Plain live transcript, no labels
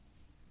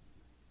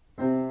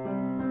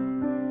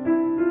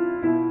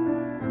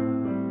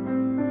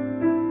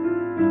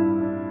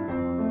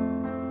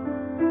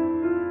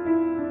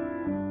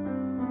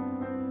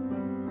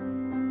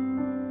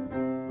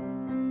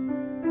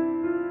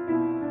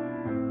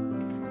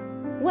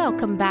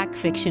Welcome back,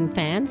 fiction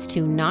fans,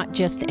 to Not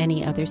Just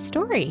Any Other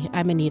Story.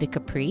 I'm Anita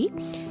Capri,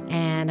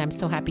 and I'm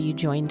so happy you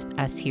joined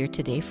us here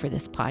today for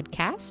this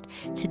podcast.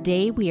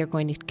 Today, we are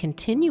going to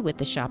continue with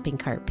the Shopping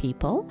Cart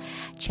People,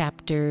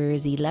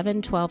 chapters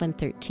 11, 12, and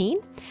 13.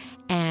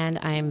 And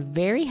I'm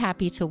very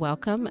happy to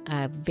welcome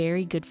a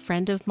very good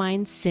friend of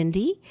mine,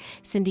 Cindy.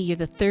 Cindy, you're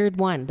the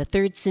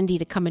third Cindy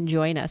to come and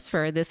join us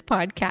for this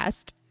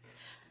podcast.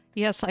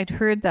 Yes, I'd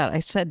heard that. I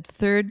said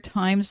third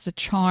time's the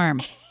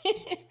charm.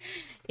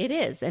 It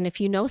is. And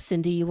if you know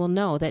Cindy, you will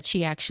know that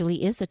she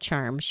actually is a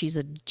charm. She's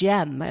a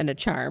gem and a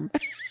charm.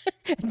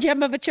 A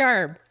gem of a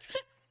charm.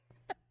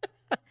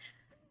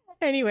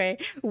 Anyway,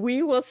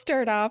 we will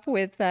start off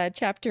with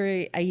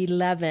chapter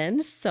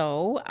 11.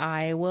 So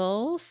I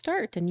will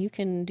start and you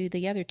can do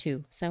the other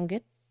two. Sound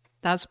good?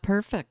 That's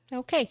perfect.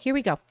 Okay, here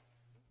we go.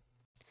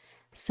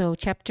 So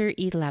chapter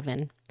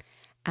 11.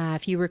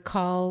 If you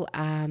recall,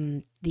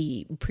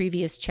 the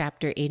previous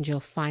chapter, Angel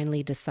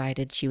finally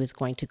decided she was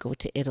going to go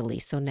to Italy.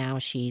 So now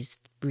she's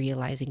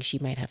realizing she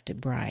might have to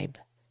bribe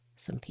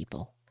some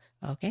people.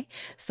 Okay,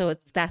 so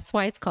that's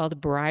why it's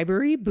called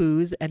Bribery,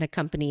 Booze, and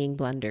Accompanying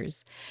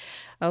Blunders.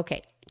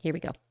 Okay, here we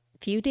go.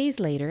 A few days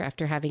later,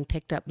 after having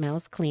picked up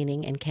Mel's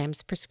cleaning and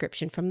Cam's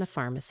prescription from the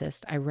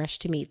pharmacist, I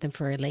rushed to meet them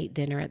for a late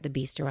dinner at the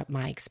bistro at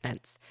my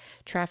expense.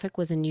 Traffic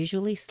was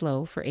unusually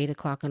slow for 8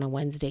 o'clock on a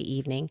Wednesday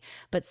evening,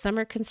 but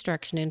summer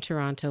construction in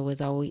Toronto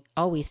was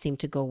always seemed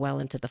to go well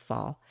into the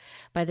fall.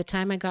 By the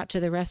time I got to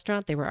the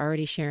restaurant, they were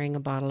already sharing a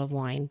bottle of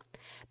wine.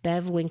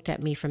 Bev winked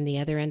at me from the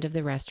other end of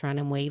the restaurant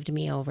and waved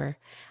me over.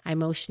 I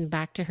motioned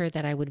back to her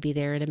that I would be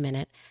there in a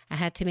minute. I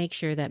had to make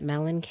sure that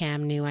Mel and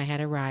Cam knew I had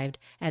arrived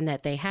and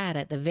that they had,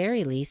 at the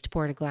very least,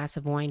 poured a glass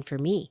of wine for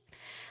me.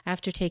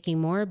 After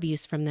taking more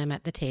abuse from them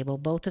at the table,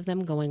 both of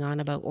them going on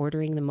about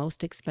ordering the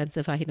most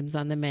expensive items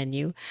on the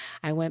menu,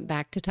 I went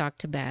back to talk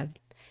to Bev.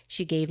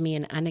 She gave me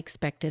an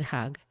unexpected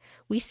hug.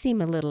 "We seem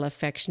a little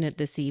affectionate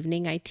this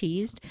evening," I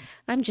teased.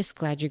 "I'm just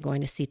glad you're going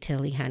to see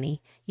Tilly,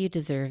 honey. You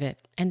deserve it.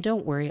 And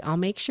don't worry, I'll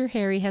make sure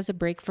Harry has a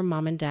break from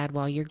Mom and Dad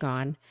while you're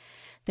gone."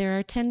 There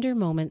are tender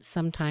moments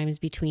sometimes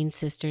between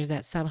sisters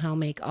that somehow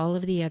make all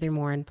of the other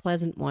more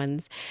unpleasant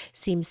ones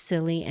seem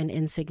silly and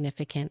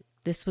insignificant.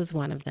 This was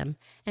one of them,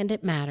 and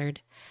it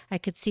mattered. I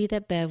could see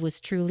that Bev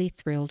was truly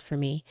thrilled for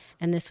me,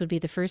 and this would be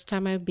the first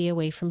time I would be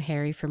away from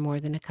Harry for more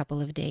than a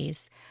couple of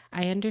days.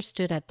 I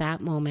understood at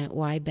that moment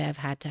why Bev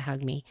had to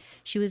hug me.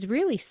 She was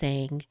really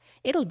saying,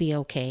 "It'll be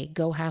okay.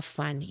 Go have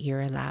fun.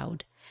 You're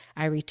allowed."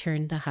 I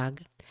returned the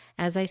hug.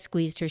 As I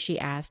squeezed her, she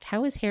asked,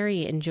 "How is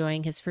Harry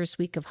enjoying his first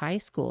week of high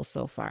school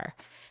so far?"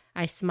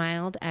 I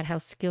smiled at how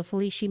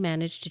skillfully she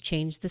managed to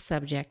change the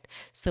subject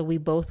so we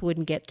both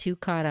wouldn't get too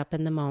caught up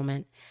in the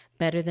moment.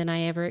 Better than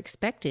I ever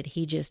expected.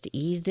 He just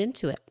eased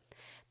into it.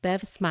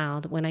 Bev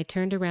smiled. When I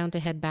turned around to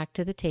head back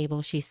to the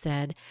table, she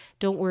said,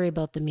 "Don't worry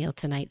about the meal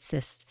tonight,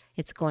 sis.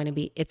 It's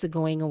a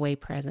going away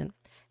present."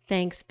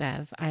 "Thanks,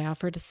 Bev." I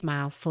offered a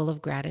smile full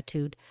of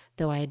gratitude,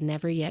 though I had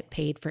never yet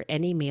paid for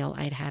any meal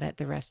I'd had at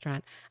the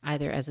restaurant,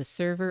 either as a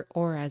server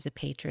or as a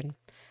patron.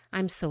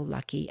 "I'm so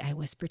lucky," I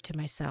whispered to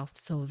myself,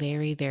 "so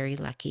very, very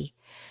lucky."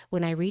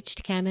 When I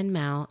reached Cam and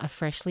Mel, a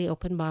freshly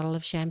opened bottle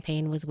of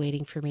champagne was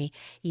waiting for me,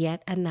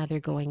 yet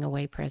another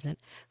going-away present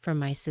from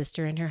my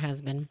sister and her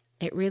husband.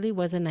 It really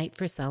was a night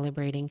for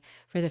celebrating.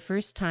 For the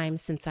first time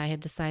since I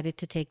had decided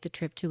to take the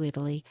trip to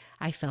Italy,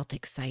 I felt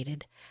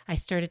excited. I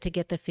started to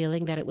get the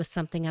feeling that it was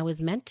something I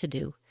was meant to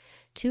do.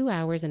 2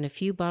 hours and a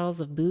few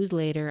bottles of booze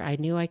later, I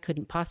knew I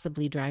couldn't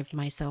possibly drive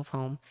myself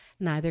home.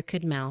 Neither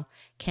could Mel.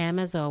 Cam,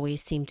 as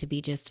always, seemed to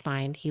be just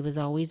fine. He was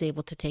always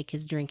able to take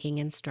his drinking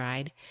in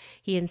stride.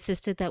 He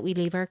insisted that we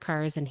leave our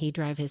cars and he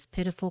drive his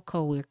pitiful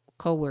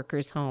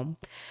co-workers home.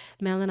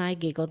 Mel and I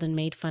giggled and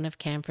made fun of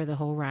Cam for the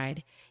whole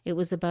ride. It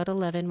was about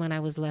 11 when I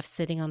was left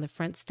sitting on the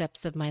front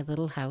steps of my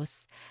little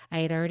house. I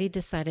had already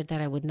decided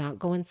that I would not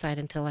go inside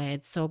until I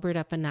had sobered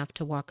up enough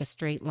to walk a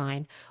straight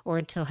line, or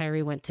until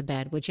Harry went to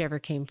bed, whichever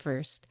came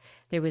first.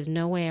 There was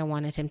no way I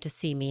wanted him to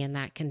see me in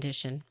that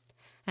condition.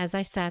 As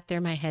I sat there,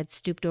 my head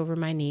stooped over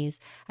my knees,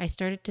 I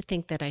started to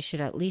think that I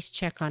should at least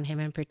check on him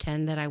and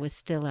pretend that I was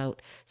still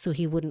out so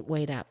he wouldn't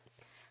wait up.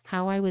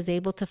 How I was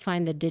able to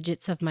find the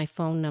digits of my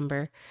phone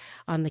number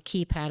on the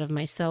keypad of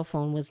my cell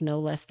phone was no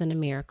less than a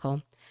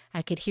miracle.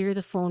 I could hear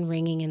the phone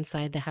ringing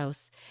inside the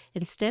house.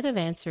 Instead of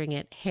answering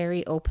it,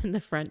 Harry opened the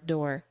front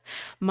door.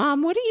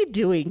 "Mom, what are you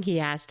doing?" he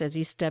asked as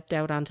he stepped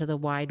out onto the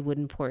wide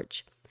wooden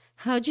porch.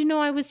 "How'd you know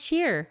I was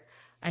here?"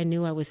 I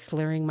knew I was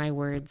slurring my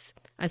words.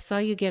 "I saw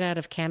you get out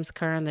of Cam's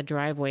car on the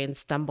driveway and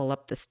stumble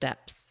up the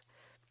steps."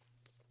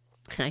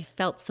 I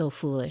felt so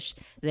foolish.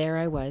 There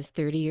I was,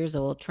 30 years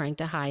old, trying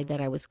to hide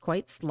that I was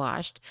quite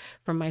sloshed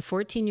from my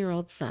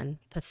 14-year-old son.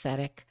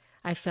 Pathetic.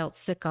 I felt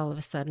sick all of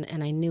a sudden,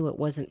 and I knew it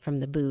wasn't from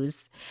the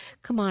booze.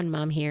 Come on,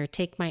 Mom, here,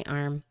 take my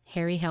arm.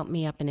 Harry helped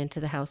me up and into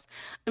the house.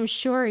 I'm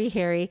sorry,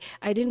 Harry.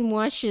 I didn't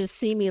want you to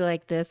see me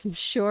like this. I'm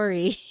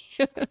sorry.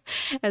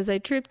 As I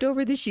tripped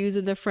over the shoes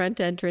in the front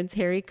entrance,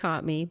 Harry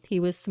caught me. He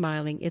was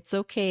smiling. It's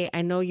okay.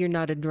 I know you're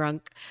not a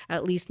drunk,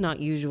 at least not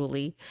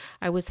usually.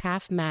 I was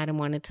half mad and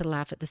wanted to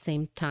laugh at the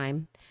same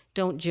time.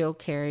 Don't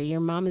joke, Harry.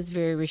 Your mom is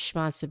very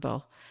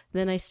responsible.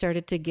 Then I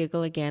started to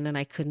giggle again, and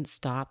I couldn't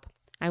stop.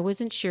 I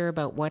wasn't sure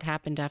about what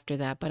happened after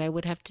that, but I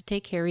would have to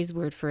take Harry's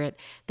word for it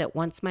that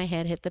once my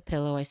head hit the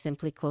pillow, I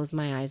simply closed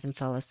my eyes and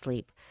fell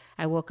asleep.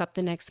 I woke up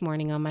the next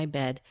morning on my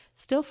bed,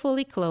 still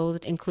fully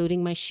clothed,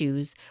 including my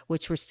shoes,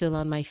 which were still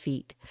on my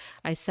feet.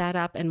 I sat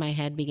up and my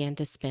head began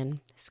to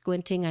spin.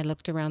 Squinting, I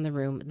looked around the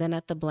room, then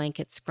at the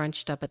blanket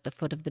scrunched up at the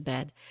foot of the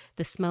bed.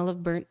 The smell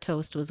of burnt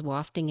toast was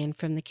wafting in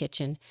from the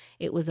kitchen.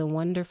 It was a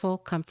wonderful,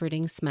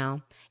 comforting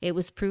smell. It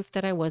was proof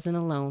that I wasn't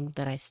alone,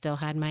 that I still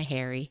had my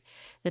Harry.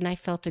 Then I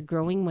felt a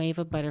growing wave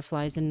of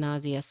butterflies and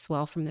nausea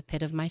swell from the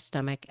pit of my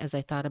stomach as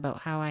I thought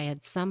about how I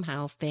had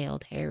somehow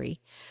failed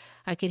Harry.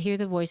 I could hear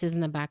the voices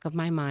in the back of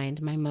my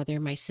mind, my mother,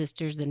 my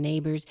sisters, the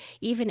neighbors,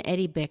 even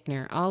Eddie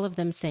Bickner, all of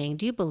them saying,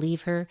 do you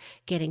believe her,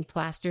 getting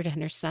plastered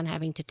and her son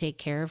having to take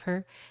care of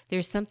her?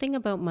 There's something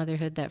about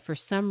motherhood that for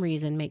some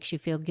reason makes you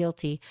feel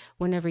guilty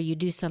whenever you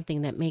do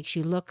something that makes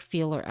you look,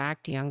 feel, or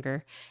act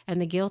younger. And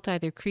the guilt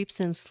either creeps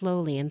in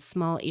slowly in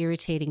small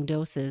irritating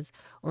doses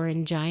or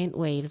in giant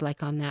waves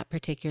like on that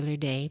particular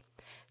day.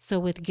 So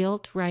with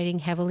guilt riding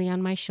heavily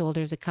on my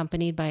shoulders,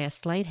 accompanied by a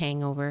slight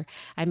hangover,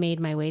 I made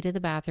my way to the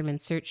bathroom and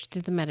searched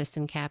through the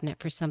medicine cabinet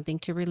for something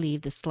to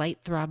relieve the slight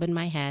throb in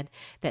my head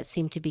that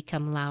seemed to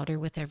become louder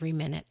with every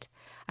minute.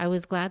 I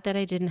was glad that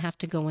I didn't have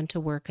to go into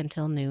work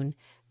until noon.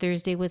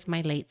 Thursday was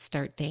my late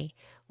start day.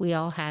 We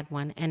all had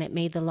one, and it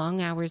made the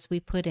long hours we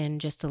put in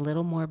just a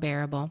little more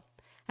bearable.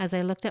 As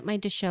I looked at my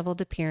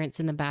disheveled appearance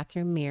in the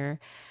bathroom mirror,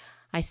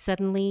 I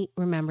suddenly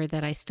remembered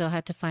that I still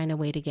had to find a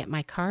way to get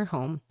my car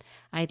home.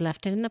 I'd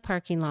left it in the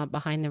parking lot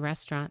behind the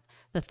restaurant.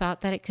 The thought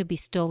that it could be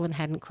stolen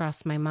hadn't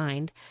crossed my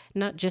mind,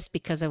 not just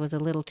because I was a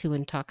little too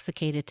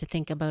intoxicated to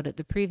think about it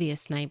the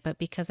previous night, but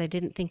because I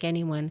didn't think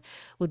anyone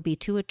would be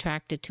too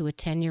attracted to a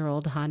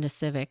 10-year-old Honda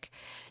Civic.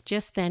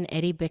 Just then,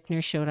 Eddie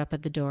Bickner showed up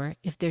at the door.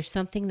 If there's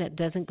something that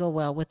doesn't go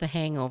well with a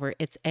hangover,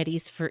 it's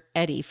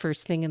Eddie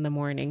first thing in the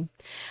morning.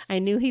 I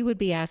knew he would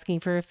be asking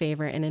for a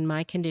favor, and in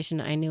my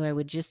condition, I knew I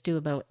would just do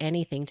about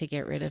anything to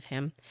get rid of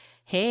him.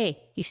 Hey,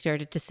 he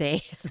started to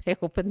say as I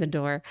opened the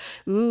door.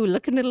 Ooh,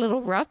 looking a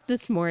little rough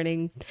this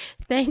morning.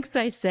 Thanks,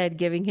 I said,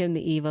 giving him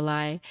the evil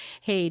eye.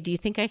 Hey, do you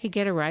think I could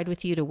get a ride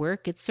with you to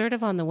work? It's sort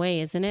of on the way,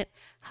 isn't it?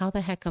 How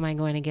the heck am I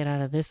going to get out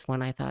of this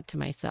one, I thought to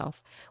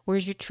myself.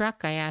 Where's your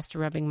truck? I asked,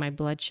 rubbing my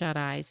bloodshot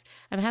eyes.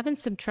 I'm having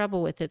some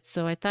trouble with it,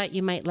 so I thought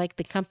you might like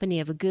the company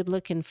of a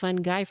good-looking, fun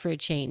guy for a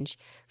change.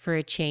 For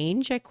a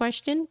change? I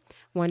questioned,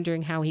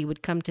 wondering how he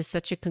would come to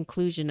such a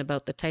conclusion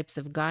about the types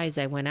of guys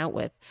I went out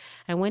with.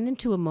 I went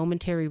into a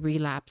momentary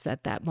relapse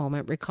at that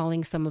moment,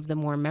 recalling some of the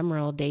more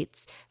memorable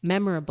dates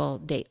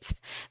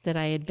that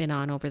I had been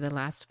on over the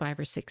last 5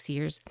 or 6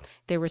 years.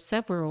 There were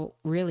several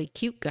really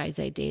cute guys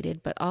I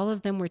dated, but all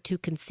of them were too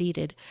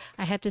conceited.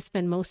 I had to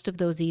spend most of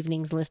those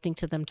evenings listening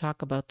to them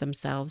talk about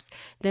themselves.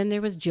 Then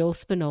there was Joe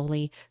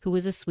Spinoli, who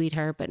was a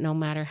sweetheart, but no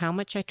matter how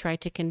much I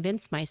tried to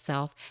convince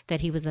myself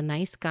that he was a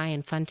nice guy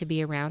and fun to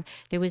be around,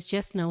 there was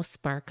just no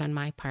spark on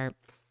my part.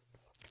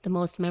 The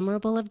most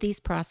memorable of these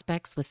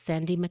prospects was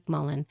Sandy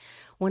McMullen.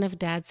 One of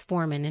Dad's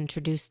foremen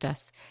introduced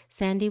us.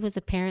 Sandy was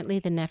apparently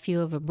the nephew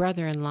of a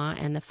brother-in-law,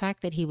 and the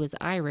fact that he was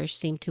Irish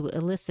seemed to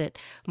elicit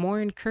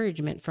more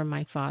encouragement from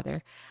my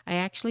father. I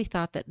actually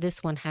thought that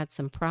this one had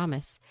some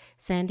promise.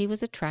 Sandy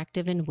was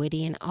attractive and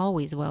witty and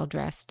always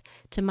well-dressed.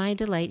 To my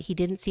delight, he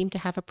didn't seem to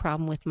have a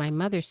problem with my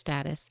mother's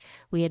status.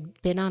 We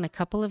had been on a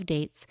couple of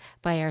dates.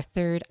 By our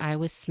third, I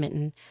was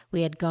smitten.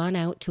 We had gone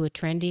out to a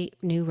trendy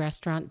new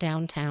restaurant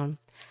downtown.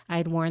 I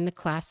had worn the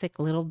classic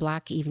little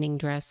black evening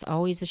dress,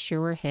 always a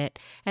sure hit,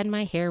 and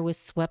my hair was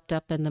swept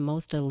up in the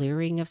most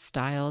alluring of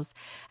styles.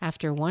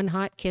 After one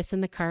hot kiss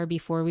in the car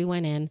before we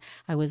went in,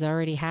 I was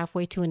already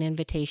halfway to an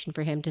invitation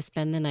for him to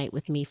spend the night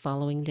with me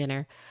following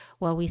dinner.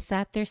 While we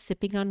sat there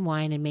sipping on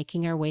wine and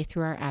making our way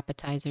through our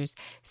appetizers,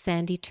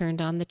 Sandy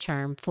turned on the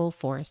charm full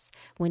force.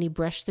 When he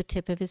brushed the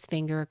tip of his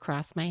finger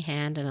across my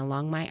hand and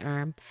along my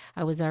arm,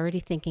 I was already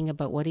thinking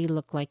about what he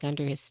looked like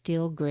under his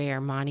steel gray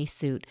Armani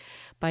suit.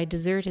 By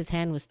dessert, his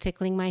hand was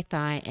tickling my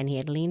thigh, and he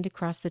had leaned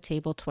across the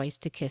table twice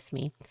to kiss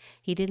me.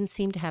 He didn't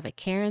seem to have a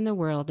care in the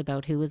world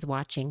about who was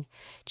watching.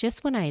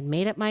 Just when I had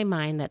made up my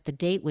mind that the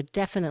date would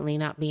definitely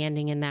not be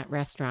ending in that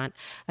restaurant,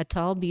 a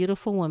tall,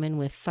 beautiful woman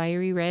with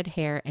fiery red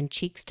hair and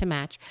cheeks to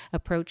match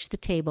approached the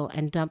table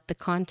and dumped the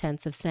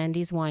contents of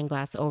Sandy's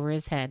wineglass over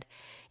his head.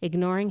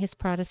 Ignoring his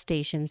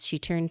protestations, she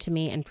turned to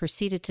me and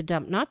proceeded to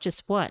dump not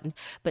just one,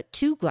 but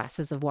 2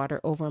 glasses of water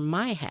over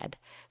my head.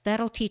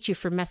 That'll teach you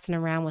for messing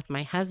around with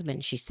my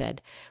husband, she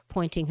said,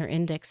 pointing her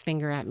index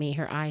finger at me,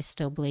 her eyes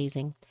still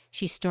blazing.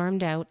 She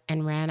stormed out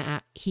and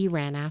he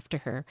ran after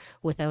her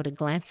without a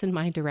glance in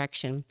my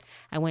direction.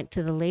 I went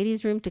to the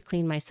ladies' room to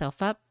clean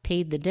myself up,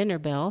 paid the dinner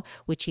bill,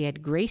 which he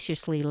had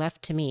graciously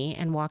left to me,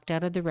 and walked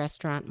out of the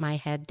restaurant, my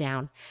head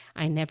down.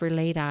 I never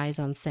laid eyes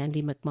on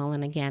Sandy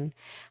McMullen again.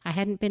 I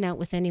hadn't been out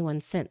with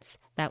anyone since.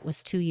 That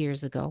was 2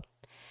 years ago.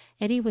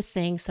 Eddie was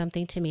saying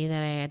something to me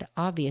that I had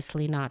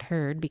obviously not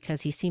heard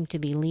because he seemed to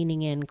be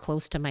leaning in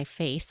close to my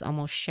face,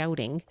 almost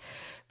shouting.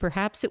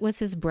 Perhaps it was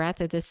his breath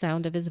or the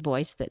sound of his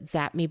voice that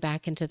zapped me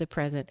back into the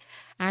present.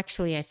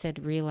 Actually, I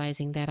said,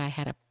 realizing that I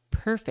had a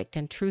perfect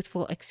and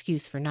truthful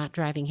excuse for not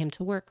driving him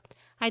to work.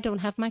 I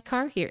don't have my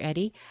car here,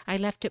 Eddie. I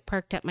left it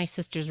parked at my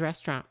sister's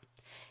restaurant.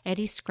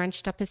 Eddie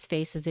scrunched up his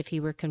face as if he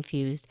were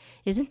confused.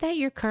 Isn't that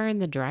your car in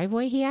the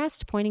driveway? He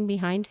asked, pointing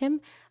behind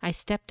him. I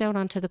stepped out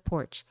onto the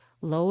porch.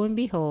 Lo and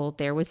behold,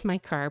 there was my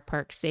car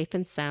parked safe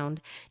and sound,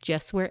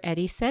 just where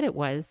Eddie said it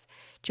was.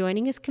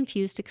 Joining his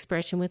confused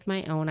expression with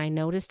my own, I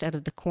noticed out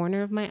of the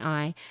corner of my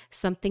eye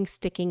something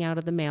sticking out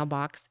of the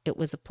mailbox. It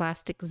was a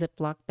plastic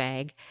Ziploc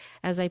bag.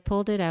 As I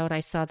pulled it out, I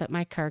saw that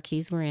my car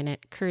keys were in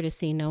it,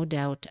 courtesy, no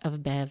doubt,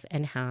 of Bev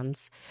and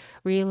Hans.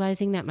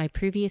 Realizing that my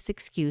previous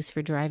excuse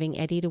for driving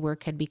Eddie to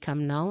work had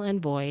become null and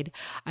void,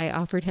 I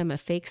offered him a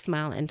fake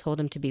smile and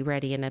told him to be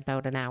ready in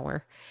about an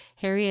hour.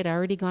 Harry had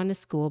already gone to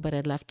school, but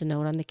had left a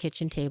note on the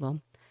kitchen table.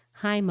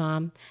 Hi,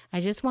 Mom.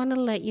 I just wanted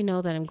to let you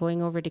know that I'm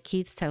going over to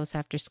Keith's house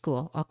after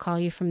school. I'll call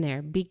you from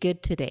there. Be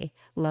good today.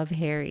 Love,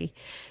 Harry.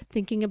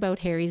 Thinking about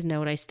Harry's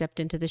note, I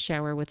stepped into the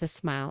shower with a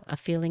smile, a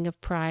feeling of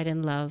pride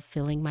and love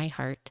filling my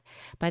heart.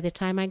 By the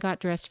time I got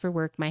dressed for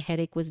work, my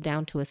headache was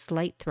down to a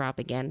slight throb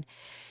again.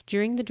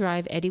 During the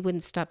drive, Eddie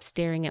wouldn't stop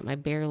staring at my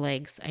bare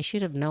legs. I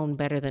should have known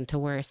better than to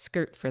wear a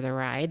skirt for the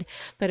ride,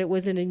 but it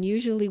was an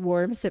unusually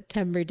warm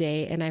September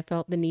day, and I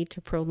felt the need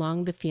to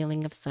prolong the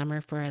feeling of summer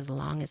for as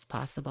long as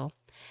possible.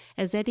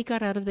 As Eddie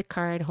got out of the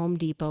car at Home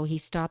Depot, he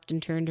stopped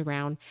and turned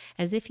around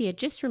as if he had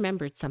just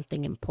remembered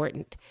something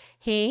important.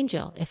 Hey,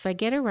 Angel, if I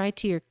get a ride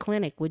to your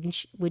clinic,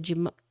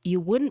 you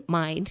wouldn't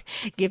mind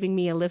giving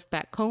me a lift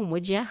back home,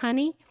 would you,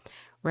 honey?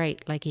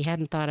 Right, like he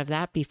hadn't thought of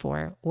that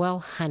before. Well,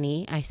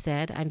 honey, I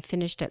said, I'm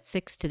finished at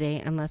 6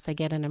 today unless I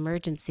get an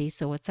emergency,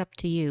 so it's up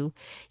to you.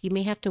 You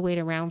may have to wait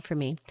around for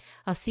me.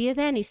 I'll see you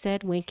then, he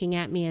said, winking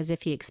at me as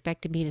if he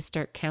expected me to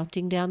start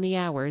counting down the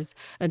hours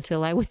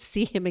until I would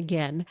see him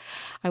again.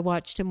 I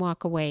watched him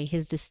walk away,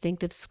 his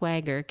distinctive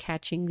swagger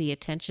catching the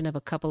attention of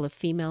a couple of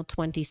female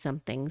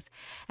 20-somethings.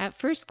 At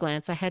first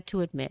glance, I had to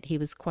admit he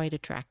was quite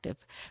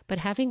attractive, but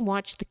having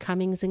watched the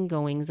comings and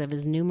goings of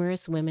his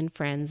numerous women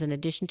friends in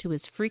addition to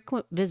his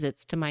frequent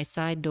visits to my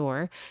side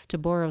door to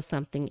borrow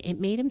something, it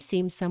made him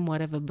seem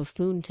somewhat of a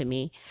buffoon to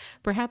me.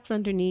 Perhaps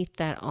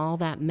underneath all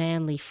that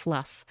manly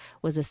fluff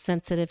was a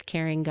sensitive,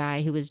 caring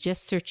guy who was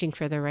just searching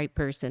for the right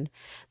person.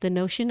 The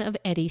notion of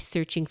Eddie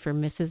searching for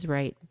Mrs.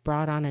 Right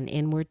brought on an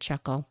inward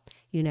chuckle.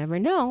 You never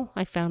know,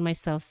 I found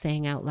myself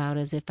saying out loud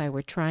as if I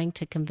were trying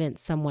to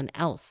convince someone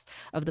else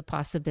of the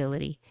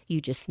possibility. You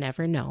just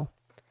never know.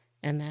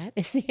 And that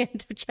is the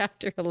end of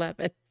chapter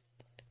 11.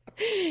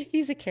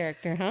 He's a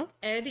character, huh?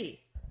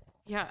 Eddie.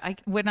 Yeah,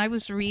 when I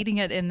was reading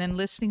it and then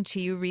listening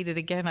to you read it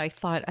again, I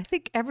thought, I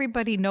think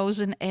everybody knows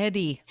an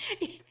Eddie.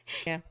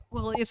 Yeah.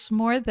 Well, it's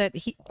more that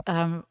he,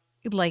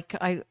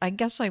 I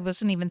guess I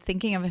wasn't even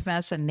thinking of him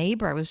as a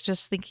neighbor. I was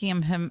just thinking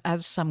of him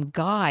as some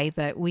guy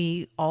that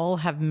we all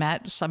have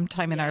met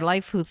sometime in our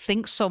life who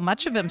thinks so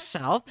much of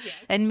himself.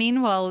 Yes. And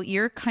meanwhile,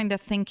 you're kind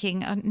of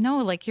thinking, no,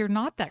 like you're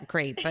not that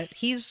great, but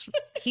he's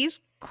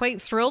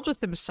quite thrilled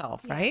with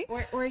himself, right?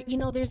 Or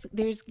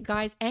there's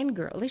guys and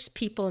girls, there's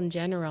people in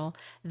general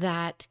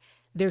that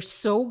they're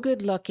so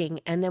good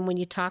looking, and then when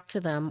you talk to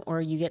them or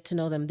you get to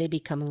know them, they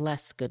become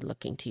less good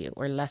looking to you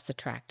or less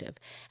attractive.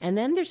 And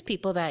then there's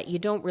people that you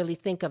don't really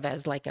think of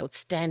as like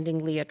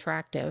outstandingly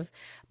attractive,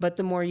 but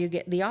the more you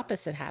get, the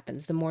opposite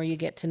happens. The more you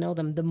get to know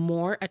them, the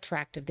more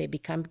attractive they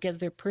become because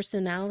their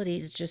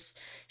personalities just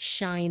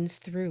shines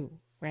through.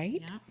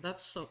 Right? Yeah,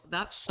 that's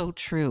so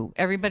true.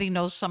 Everybody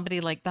knows somebody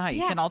like that.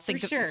 You can all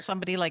think of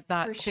somebody like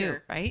that too,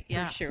 right?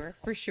 Yeah,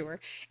 for sure.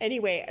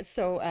 Anyway,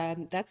 so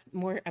that's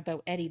more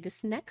about Eddie.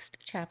 This next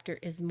chapter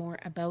is more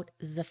about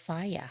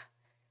Zephiah.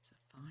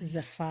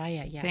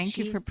 Zephiah, yeah. Thank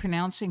you for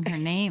pronouncing her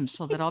name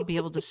so that I'll be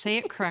able to say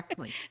it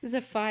correctly.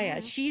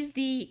 Zephiah. She's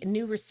the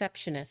new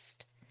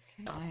receptionist.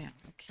 Okay.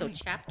 So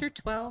chapter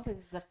 12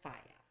 is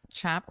Zephiah.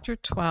 Chapter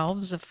 12,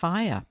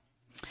 Zephiah.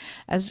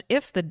 As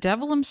if the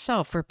devil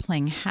himself were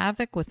playing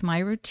havoc with my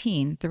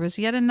routine, there was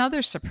yet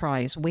another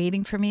surprise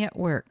waiting for me at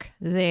work.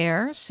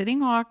 There,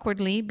 sitting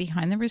awkwardly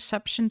behind the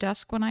reception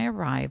desk when I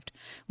arrived,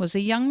 was a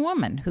young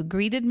woman who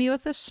greeted me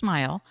with a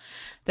smile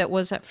that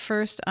was at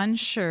first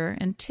unsure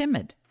and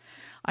timid.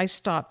 I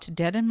stopped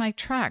dead in my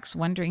tracks,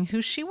 wondering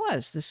who she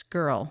was, this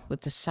girl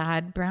with the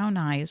sad brown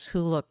eyes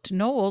who looked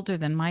no older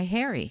than my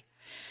Harry.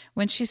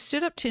 When she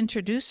stood up to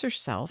introduce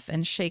herself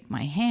and shake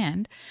my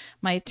hand,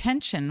 my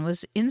attention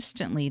was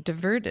instantly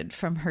diverted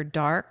from her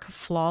dark,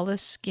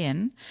 flawless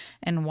skin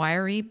and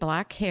wiry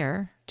black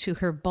hair to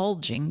her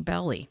bulging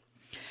belly.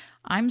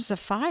 I'm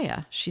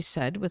Zephiah, she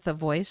said with a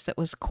voice that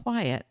was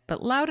quiet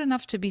but loud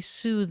enough to be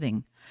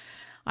soothing.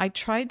 I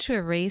tried to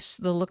erase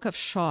the look of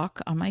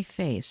shock on my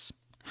face.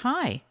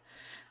 Hi.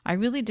 I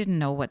really didn't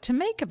know what to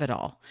make of it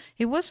all.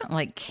 It wasn't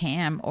like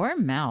Cam or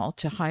Mel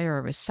to hire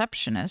a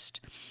receptionist,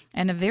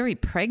 and a very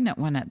pregnant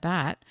one at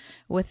that,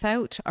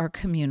 without our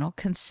communal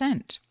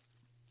consent.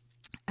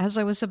 As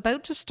I was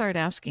about to start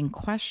asking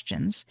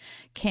questions,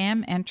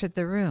 Cam entered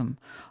the room.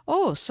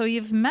 Oh, so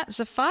you've met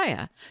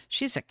Zephiah.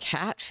 She's a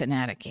cat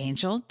fanatic,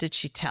 Angel. Did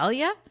she tell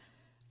you?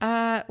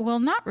 Well,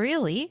 not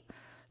really.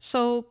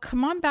 So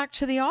come on back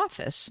to the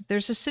office.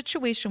 There's a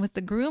situation with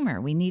the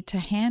groomer we need to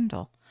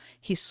handle.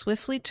 He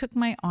swiftly took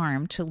my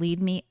arm to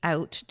lead me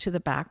out to the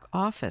back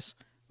office.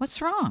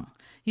 What's wrong?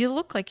 You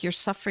look like you're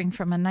suffering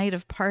from a night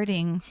of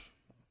partying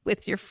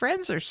with your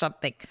friends or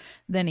something.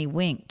 Then he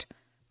winked.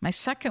 My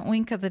second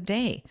wink of the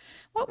day.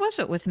 What was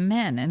it with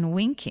men and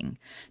winking?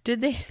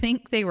 Did they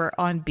think they were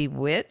on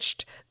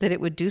Bewitched? That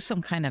it would do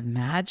some kind of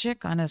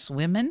magic on us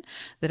women?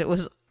 That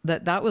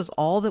that was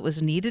all that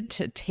was needed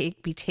to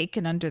be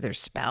taken under their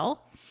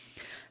spell?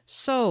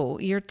 So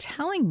you're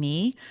telling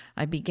me,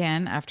 I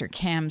began after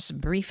Cam's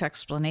brief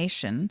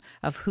explanation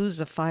of who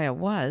Zephiah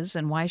was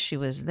and why she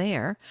was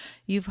there,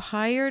 you've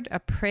hired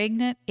a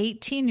pregnant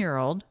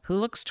 18-year-old, who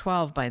looks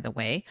 12, by the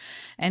way,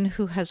 and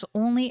who has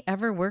only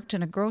ever worked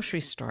in a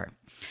grocery store.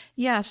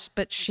 Yes,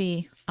 but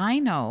I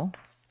know,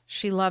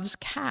 she loves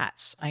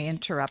cats, I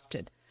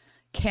interrupted.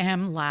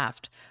 Cam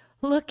laughed.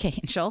 Look,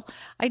 Angel,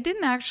 I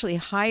didn't actually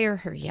hire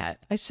her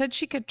yet. I said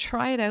she could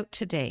try it out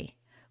today.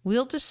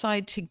 We'll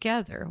decide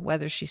together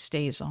whether she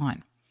stays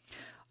on.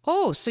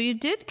 Oh, so you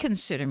did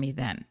consider me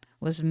then.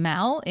 Was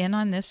Mel in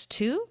on this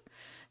too?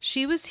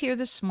 She was here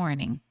this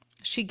morning.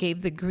 She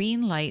gave the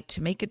green light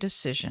to make a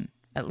decision,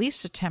 at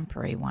least a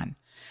temporary one.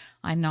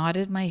 I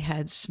nodded my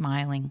head,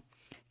 smiling.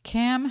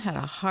 Cam had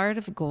a heart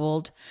of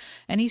gold,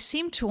 and he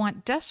seemed to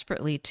want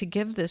desperately to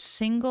give this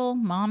single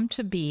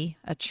mom-to-be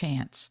a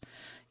chance.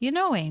 You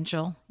know,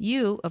 Angel,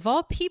 you, of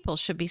all people,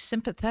 should be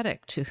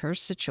sympathetic to her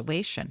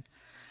situation.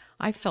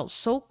 I felt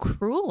so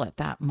cruel at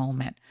that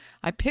moment.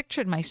 I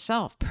pictured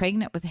myself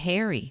pregnant with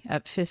Harry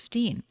at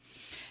 15,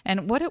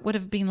 and what it would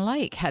have been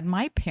like had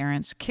my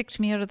parents kicked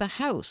me out of the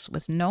house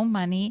with no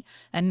money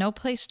and no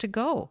place to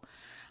go.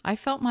 I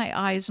felt my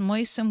eyes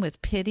moisten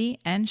with pity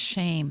and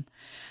shame.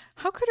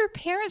 How could her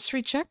parents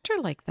reject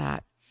her like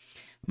that?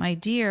 My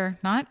dear,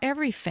 not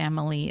every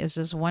family is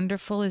as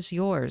wonderful as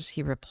yours,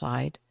 he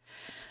replied.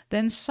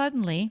 Then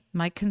suddenly,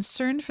 my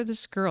concern for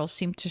this girl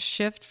seemed to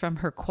shift from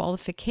her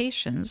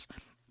qualifications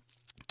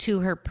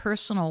to her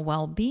personal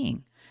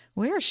well-being.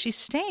 Where is she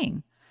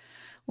staying?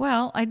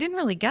 Well, I didn't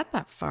really get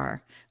that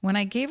far. When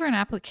I gave her an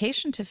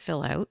application to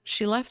fill out,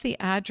 she left the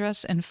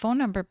address and phone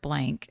number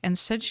blank and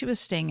said she was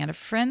staying at a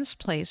friend's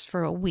place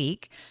for a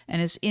week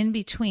and is in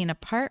between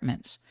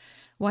apartments.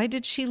 Why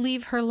did she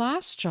leave her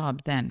last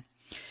job then?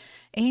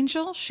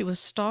 Angel, she was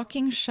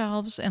stocking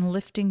shelves and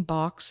lifting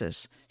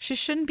boxes. She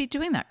shouldn't be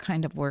doing that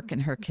kind of work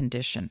in her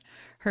condition.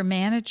 Her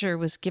manager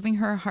was giving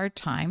her a hard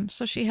time,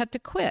 so she had to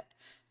quit.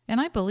 And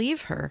I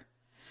believe her.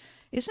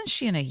 Isn't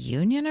she in a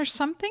union or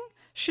something?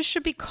 She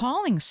should be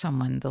calling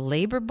someone, the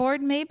labor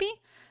board maybe?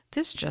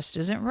 This just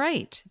isn't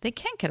right. They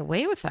can't get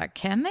away with that,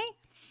 can they?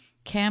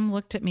 Cam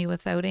looked at me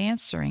without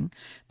answering,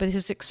 but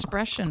his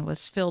expression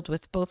was filled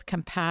with both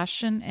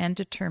compassion and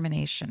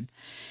determination.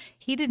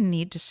 He didn't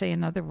need to say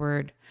another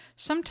word.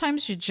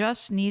 Sometimes you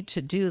just need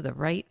to do the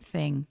right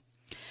thing.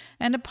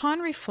 And upon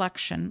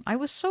reflection, I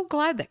was so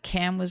glad that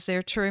Cam was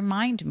there to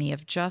remind me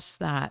of just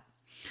that.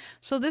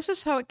 So this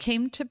is how it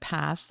came to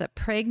pass that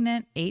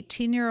pregnant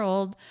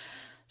 18-year-old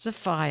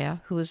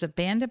Zephiah, who was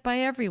abandoned by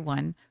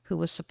everyone who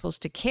was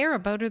supposed to care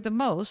about her the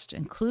most,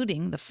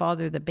 including the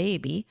father of the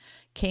baby,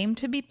 came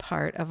to be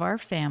part of our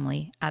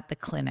family at the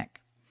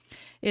clinic.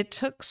 It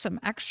took some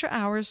extra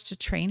hours to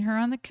train her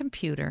on the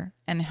computer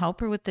and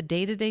help her with the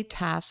day-to-day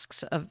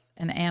tasks of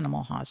an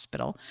animal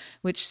hospital,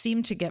 which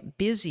seemed to get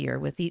busier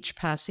with each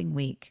passing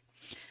week.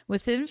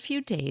 Within a few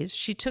days,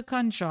 she took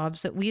on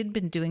jobs that we had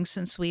been doing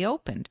since we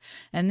opened,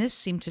 and this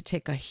seemed to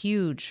take a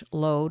huge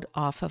load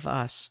off of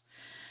us.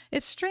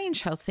 It's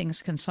strange how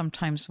things can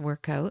sometimes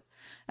work out.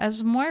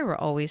 As Moira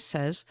always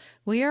says,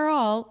 we are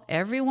all,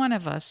 every one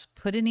of us,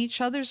 put in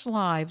each other's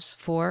lives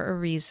for a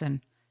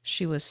reason.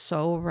 She was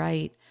so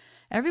right.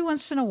 Every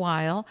once in a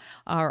while,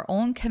 our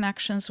own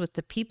connections with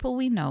the people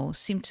we know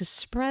seem to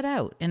spread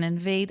out and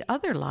invade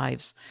other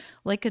lives,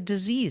 like a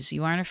disease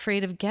you aren't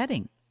afraid of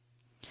getting.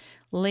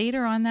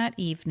 Later on that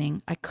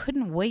evening, I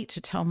couldn't wait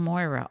to tell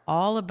Moira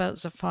all about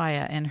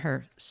Zephiah and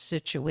her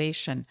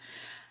situation.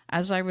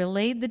 As I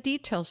relayed the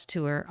details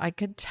to her, I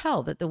could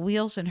tell that the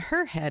wheels in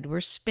her head were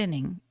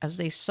spinning, as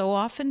they so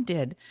often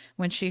did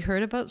when she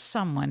heard about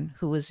someone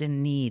who was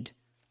in need.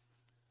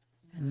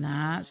 And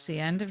that's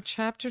the end of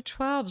chapter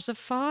 12,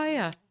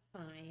 Zephiah.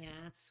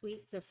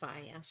 Sweet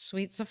Zephiah.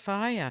 Sweet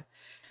Zephiah.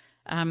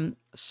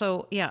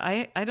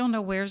 I don't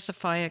know where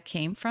Zephiah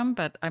came from,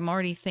 but I'm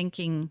already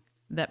thinking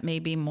that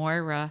maybe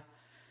Moira,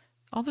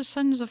 all of a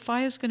sudden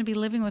Zephiah's going to be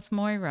living with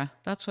Moira.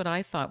 That's what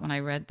I thought when I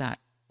read that.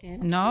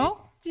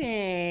 No?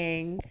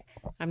 Interesting.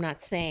 I'm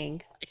not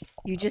saying.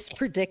 You just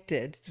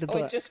predicted the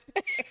book.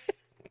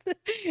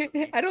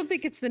 I don't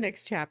think it's the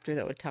next chapter,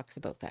 though. It talks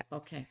about that.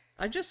 Okay.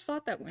 I just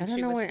thought that when I don't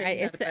she know was when.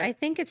 saying that about... I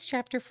think it's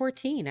chapter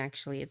 14,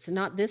 actually. It's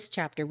not this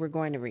chapter we're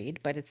going to read,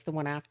 but it's the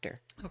one after.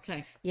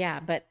 Okay.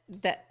 Yeah, but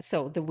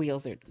so the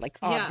wheels are like,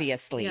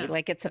 obviously, yeah.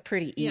 like it's a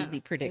pretty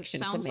easy prediction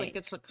to make. It sounds like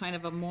it's a kind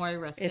of a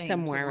Moira thing. It's a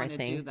Moira to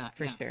thing, do that.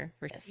 for sure.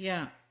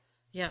 Yeah.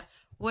 Yeah.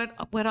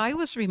 What I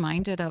was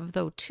reminded of,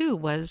 though, too,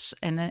 was,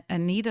 and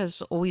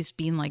Anita's always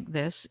been like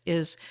this,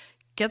 is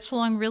gets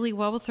along really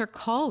well with her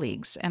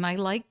colleagues. And I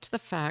liked the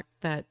fact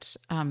that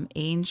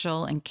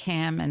Angel and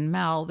Cam and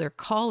Mel, they're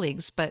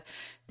colleagues, but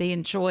they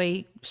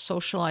enjoy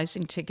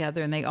socializing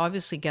together, and they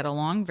obviously get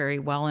along very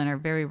well and are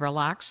very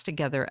relaxed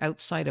together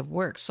outside of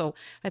work. So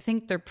I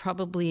think they're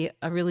probably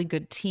a really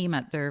good team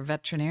at their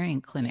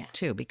veterinarian clinic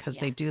too, because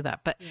they do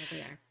that. But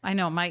they are. I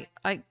know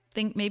I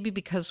think maybe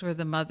because we're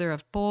the mother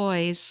of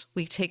boys,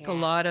 we take a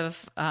lot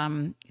of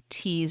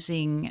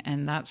teasing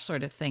and that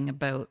sort of thing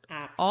about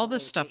all the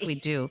stuff we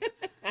do,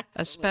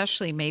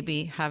 especially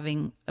maybe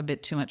having a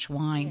bit too much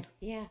wine.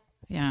 Yeah,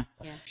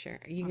 sure.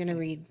 Are you going to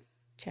read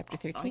chapter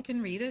 13? I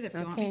can read it if you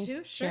want me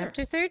to. Sure.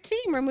 Chapter 13.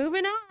 We're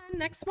moving on.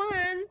 Next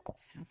one.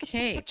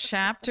 Okay,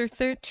 chapter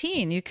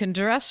 13. You can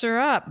dress her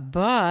up,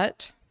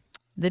 but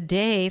the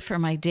day for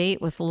my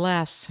date with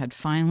Les had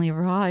finally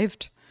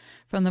arrived.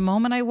 From the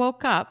moment I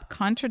woke up,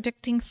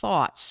 contradicting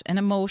thoughts and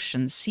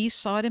emotions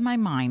seesawed in my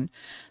mind,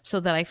 so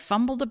that I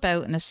fumbled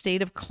about in a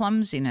state of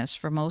clumsiness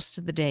for most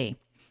of the day.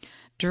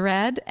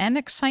 Dread and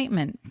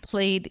excitement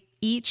played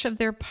each of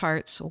their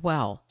parts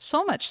well,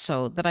 so much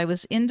so that I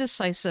was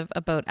indecisive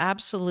about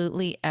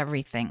absolutely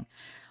everything.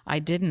 I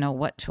didn't know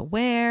what to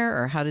wear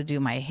or how to do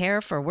my hair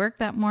for work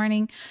that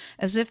morning,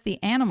 as if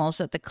the animals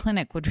at the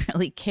clinic would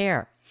really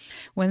care.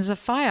 When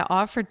Zafia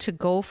offered to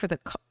go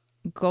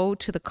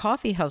to the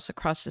coffee house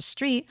across the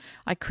street,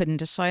 I couldn't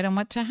decide on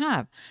what to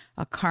have,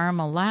 a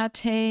caramel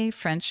latte,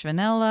 French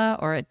vanilla,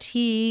 or a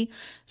tea.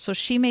 So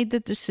she made the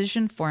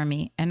decision for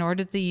me and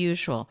ordered the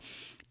usual,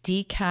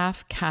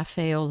 decaf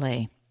cafe au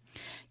lait.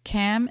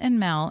 Cam and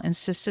Mel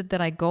insisted that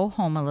I go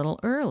home a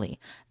little early,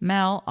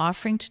 Mel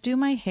offering to do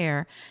my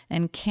hair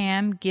and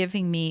Cam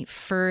giving me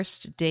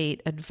first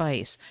date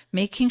advice,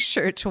 making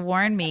sure to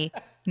warn me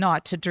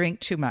not to drink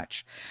too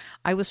much.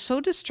 I was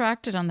so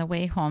distracted on the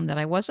way home that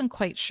I wasn't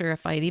quite sure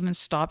if I had even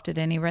stopped at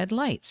any red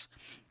lights.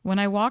 When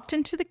I walked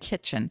into the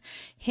kitchen,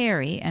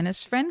 Harry and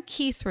his friend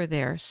Keith were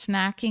there,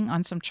 snacking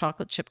on some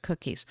chocolate chip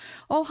cookies.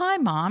 "Oh, hi,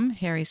 Mom,"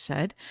 Harry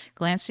said,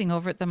 glancing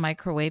over at the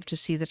microwave to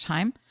see the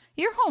time.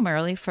 "You're home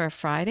early for a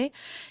Friday."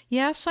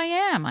 "Yes, I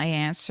am," I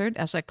answered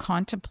as I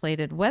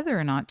contemplated whether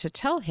or not to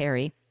tell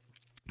Harry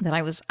that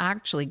I was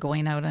actually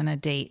going out on a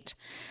date.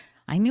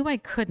 I knew I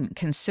couldn't,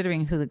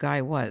 considering who the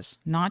guy was.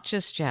 Not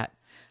just yet.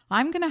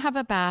 "I'm going to have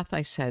a bath,"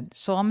 I said,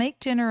 "so I'll make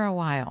dinner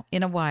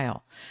in a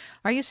while.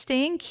 Are you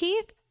staying,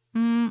 Keith?"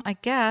 I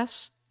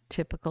guess."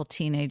 Typical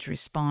teenage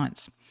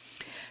response.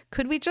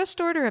 "Could we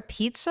just order a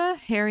pizza?"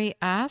 Harry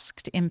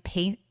asked,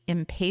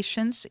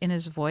 impatience in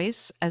his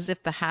voice, as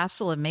if the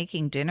hassle of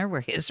making dinner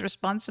were his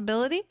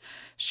responsibility.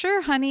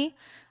 "Sure, honey."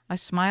 I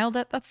smiled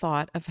at the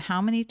thought of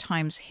how many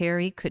times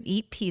Harry could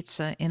eat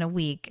pizza in a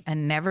week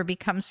and never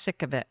become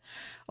sick of it.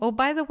 "Oh,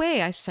 by the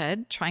way," I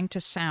said, trying to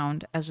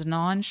sound as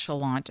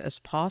nonchalant as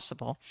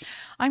possible,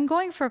 "I'm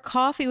going for a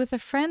coffee with a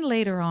friend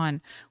later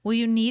on. Will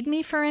you need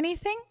me for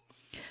anything?"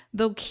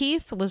 Though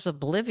Keith was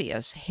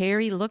oblivious,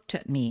 Harry looked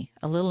at me,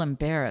 a little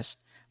embarrassed.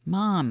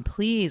 "Mom,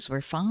 please,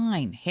 we're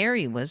fine."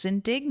 Harry was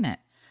indignant.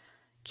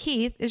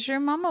 "Keith, is your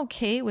mom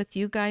okay with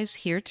you guys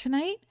here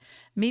tonight?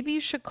 Maybe you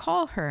should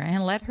call her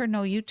and let her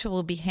know you two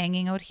will be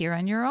hanging out here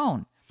on your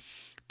own."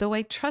 Though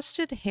I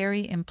trusted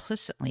Harry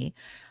implicitly,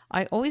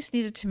 I always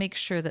needed to make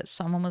sure that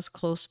someone was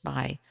close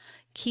by.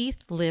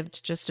 Keith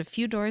lived just a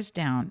few doors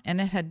down,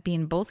 and it had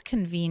been both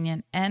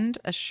convenient and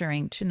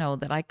assuring to know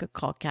that I could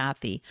call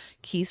Kathy,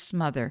 Keith's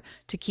mother,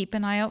 to keep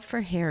an eye out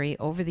for Harry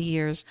over the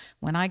years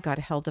when I got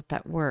held up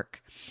at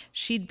work.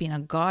 She'd been a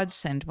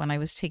godsend when I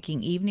was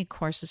taking evening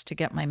courses to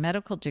get my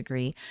medical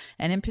degree,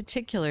 and in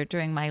particular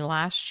during my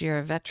last year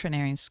of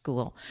veterinary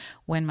school,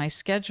 when my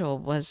schedule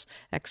was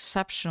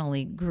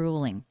exceptionally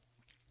grueling.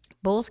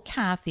 Both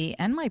Kathy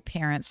and my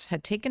parents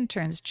had taken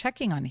turns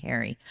checking on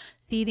Harry,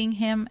 feeding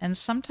him, and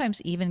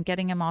sometimes even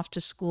getting him off to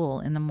school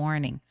in the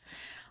morning.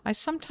 I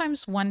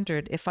sometimes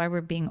wondered if I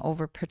were being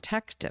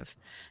overprotective.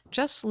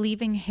 Just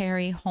leaving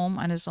Harry home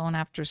on his own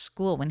after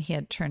school when he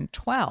had turned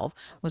 12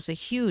 was a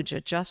huge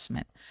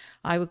adjustment.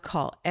 I would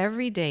call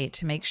every day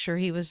to make sure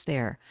he was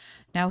there.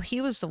 Now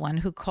he was the one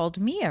who called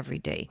me every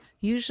day,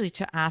 usually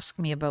to ask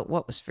me about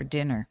what was for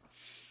dinner.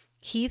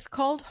 Keith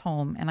called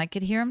home, and I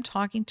could hear him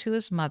talking to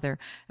his mother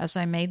as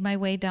I made my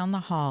way down the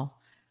hall.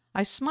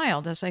 I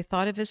smiled as I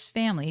thought of his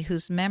family,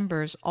 whose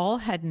members all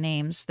had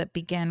names that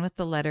began with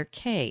the letter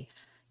K.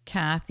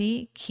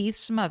 Kathy,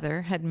 Keith's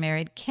mother, had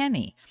married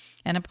Kenny,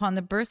 and upon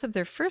the birth of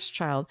their first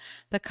child,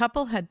 the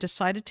couple had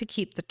decided to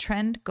keep the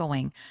trend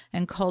going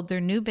and called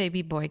their new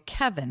baby boy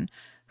Kevin,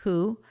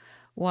 who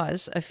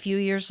was, a few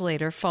years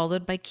later,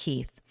 followed by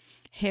Keith,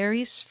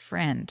 Harry's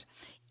friend.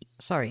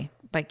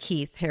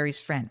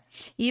 Harry's friend.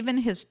 Even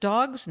his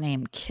dog's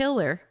name,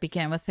 Killer,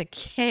 began with a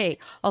K,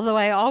 although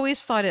I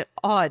always thought it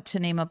odd to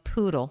name a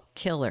poodle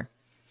Killer.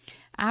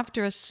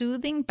 After a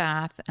soothing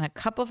bath and a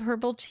cup of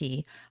herbal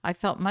tea, I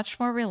felt much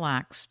more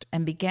relaxed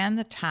and began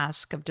the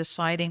task of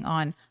deciding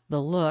on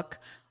the look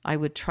I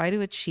would try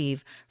to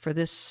achieve for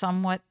this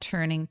somewhat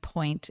turning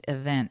point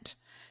event.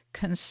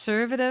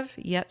 Conservative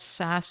yet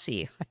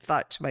sassy, I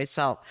thought to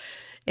myself.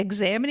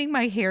 Examining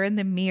my hair in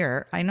the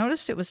mirror, I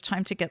noticed it was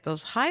time to get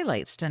those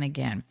highlights done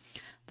again.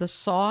 The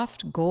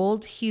soft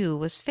gold hue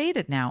was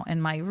faded now,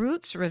 and my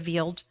roots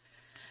revealed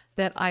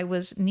that I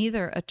was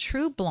neither a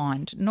true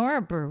blonde nor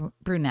a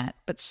brunette,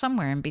 but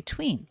somewhere in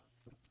between.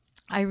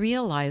 I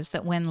realized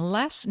that when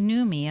Les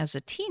knew me as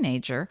a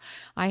teenager,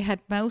 I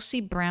had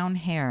mousy brown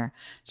hair,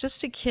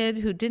 just a kid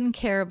who didn't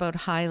care about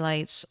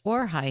highlights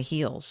or high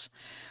heels.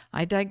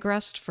 I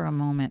digressed for a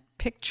moment,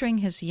 picturing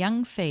his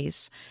young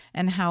face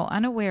and how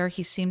unaware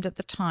he seemed at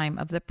the time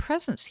of the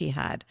presence he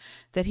had,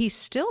 that he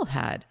still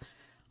had.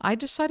 I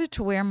decided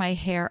to wear my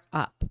hair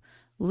up,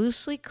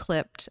 loosely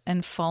clipped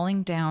and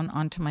falling down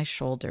onto my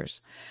shoulders.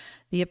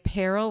 The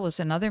apparel was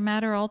another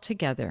matter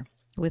altogether.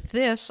 With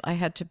this, I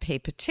had to pay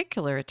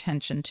particular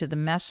attention to the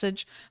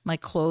message my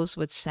clothes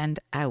would send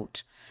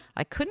out.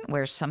 I couldn't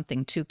wear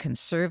something too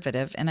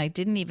conservative, and I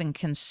didn't even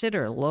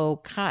consider low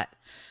cut.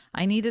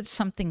 I needed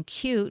something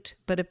cute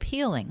but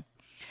appealing.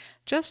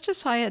 Just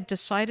as I had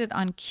decided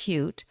on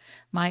cute,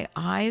 my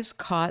eyes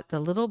caught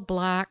the little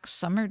black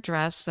summer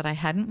dress that I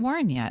hadn't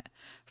worn yet.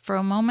 For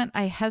a moment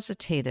I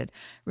hesitated,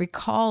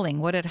 recalling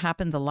what had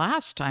happened the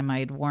last time I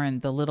had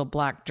worn the little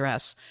black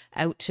dress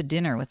out to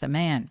dinner with a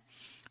man.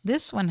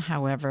 This one,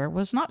 however,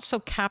 was not so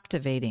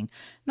captivating,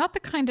 not the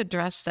kind of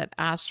dress that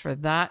asked for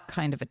that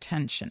kind of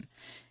attention.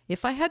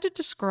 If I had to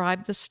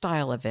describe the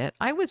style of it,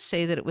 I would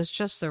say that it was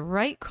just the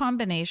right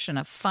combination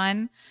of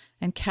fun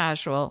and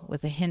casual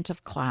with a hint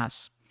of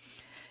class.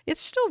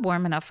 It's still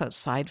warm enough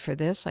outside for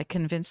this, I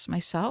convinced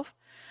myself.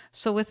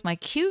 So with my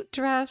cute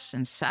dress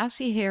and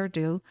sassy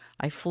hairdo,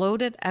 I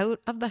floated out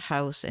of the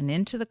house and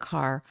into the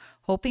car,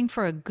 hoping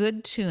for a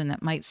good tune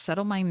that might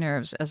settle my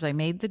nerves as I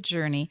made the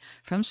journey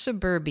from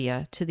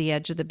suburbia to the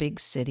edge of the big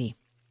city.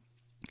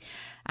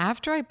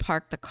 After I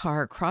parked the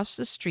car across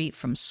the street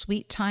from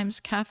Sweet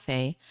Times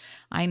Cafe,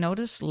 I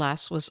noticed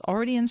Les was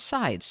already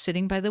inside,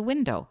 sitting by the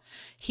window.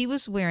 He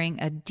was wearing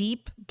a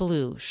deep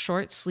blue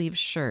short-sleeved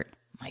shirt,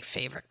 my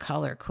favorite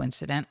color,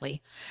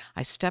 coincidentally.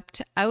 I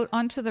stepped out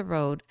onto the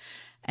road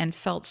and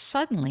felt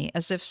suddenly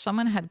as if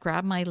someone had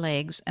grabbed my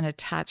legs and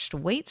attached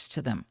weights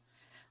to them.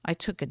 I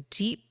took a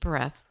deep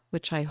breath,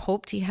 which I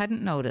hoped he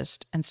hadn't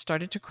noticed, and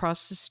started to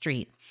cross the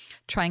street,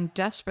 trying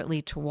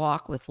desperately to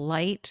walk with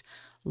light,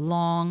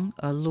 long,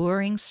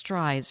 alluring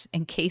strides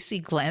in case he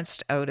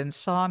glanced out and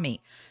saw me.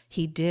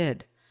 He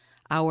did.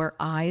 Our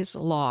eyes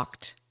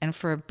locked, and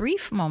for a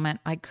brief moment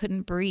I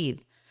couldn't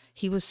breathe.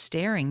 He was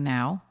staring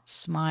now,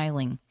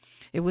 smiling.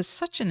 It was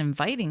such an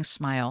inviting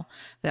smile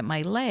that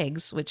my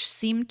legs, which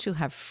seemed to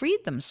have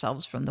freed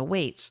themselves from the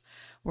weights,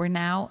 were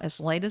now as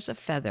light as a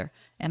feather,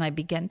 and I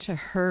began to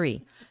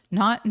hurry,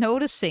 not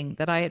noticing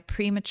that I had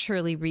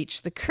prematurely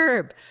reached the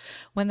curb.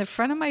 When the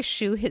front of my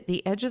shoe hit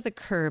the edge of the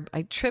curb,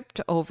 I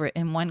tripped over it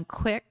in one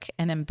quick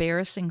and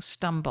embarrassing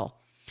stumble.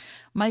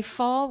 My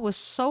fall was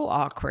so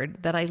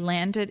awkward that I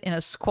landed in a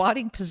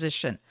squatting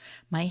position.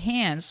 My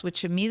hands,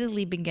 which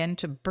immediately began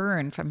to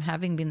burn from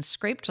having been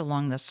scraped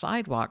along the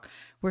sidewalk,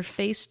 were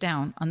face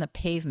down on the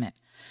pavement.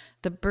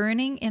 The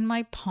burning in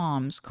my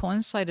palms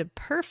coincided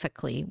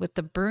perfectly with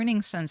the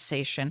burning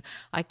sensation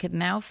I could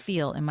now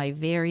feel in my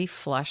very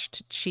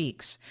flushed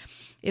cheeks.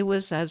 It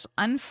was as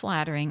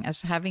unflattering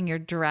as having your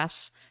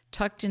dress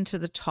tucked into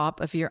the top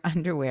of your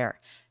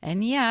underwear.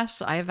 And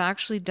yes, I have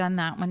actually done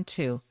that one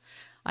too.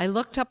 I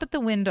looked up at the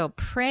window,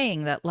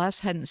 praying that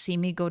Les hadn't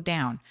seen me go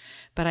down,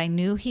 but I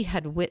knew he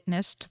had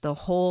witnessed the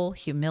whole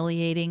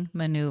humiliating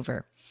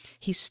maneuver.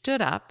 He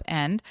stood up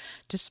and,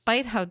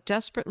 despite how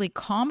desperately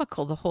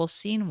comical the whole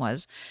scene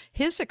was,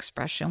 his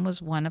expression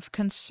was one of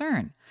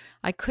concern.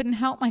 I couldn't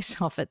help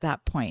myself at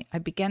that point. I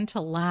began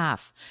to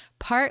laugh,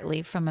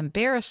 partly from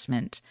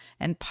embarrassment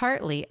and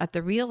partly at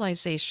the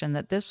realization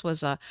that this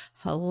was a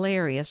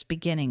hilarious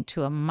beginning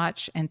to a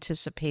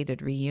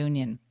much-anticipated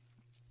reunion.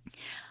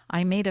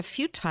 I made a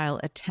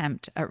futile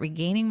attempt at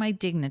regaining my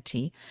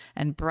dignity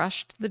and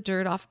brushed the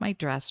dirt off my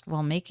dress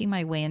while making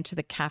my way into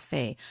the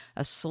cafe,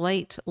 a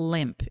slight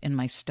limp in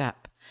my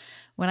step.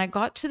 When I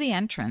got to the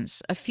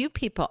entrance, a few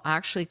people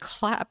actually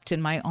clapped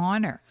in my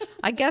honor.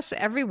 I guess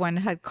everyone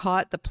had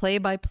caught the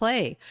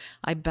play-by-play.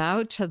 I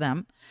bowed to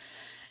them,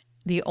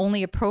 the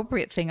only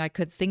appropriate thing I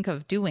could think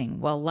of doing,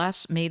 while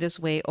Les made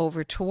his way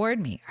over toward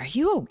me. "Are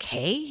you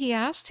okay?" he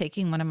asked,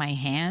 taking one of my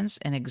hands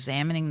and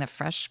examining the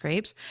fresh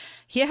scrapes.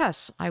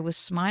 Yes, I was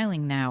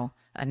smiling now,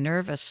 a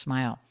nervous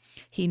smile.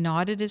 He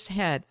nodded his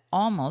head,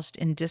 almost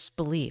in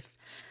disbelief.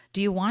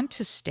 "Do you want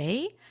to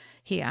stay?"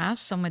 he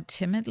asked somewhat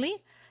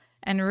timidly.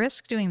 "And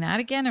risk doing that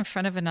again in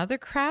front of another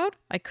crowd?"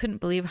 I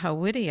couldn't believe how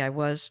witty I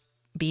was.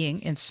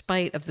 being in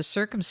spite of the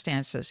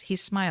circumstances. He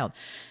smiled.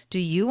 "Do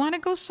you want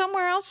to go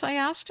somewhere else?" I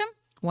asked him,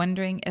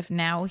 wondering if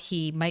now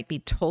he might be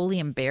totally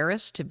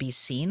embarrassed to be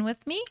seen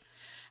with me.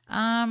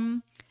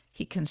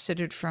 He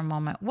considered for a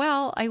moment.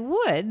 "Well, I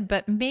would,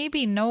 but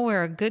maybe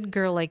nowhere a good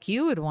girl like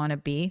you would want to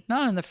be.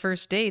 Not on the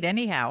first date,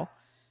 anyhow."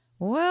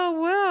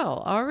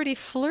 Well, already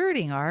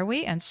flirting, are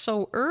we? And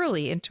so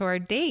early into our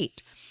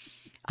date.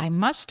 I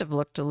must have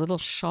looked a little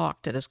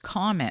shocked at his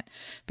comment,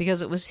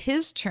 because it was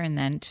his turn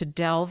then to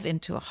delve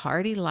into a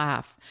hearty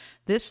laugh,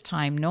 this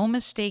time no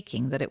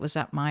mistaking that it was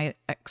at my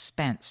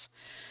expense.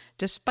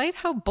 Despite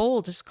how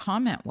bold his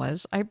comment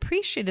was, I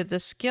appreciated the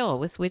skill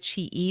with which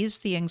he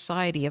eased the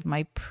anxiety of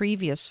my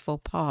previous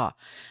faux pas.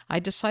 I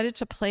decided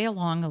to play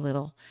along a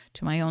little,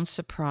 to my own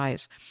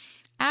surprise.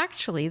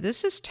 "Actually,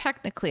 this is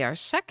technically our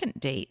second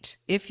date,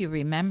 if you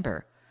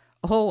remember."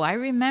 "Oh, I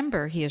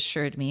remember," he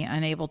assured me,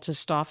 unable to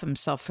stop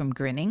himself from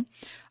grinning.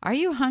 "Are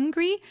you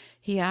hungry?"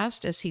 he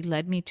asked as he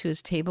led me to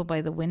his table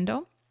by the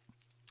window.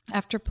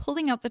 After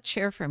pulling out the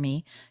chair for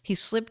me, he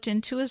slipped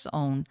into his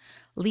own,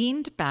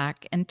 leaned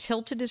back, and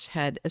tilted his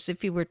head as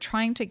if he were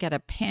trying to get a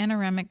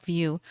panoramic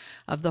view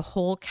of the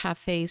whole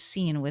cafe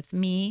scene with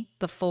me,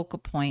 the focal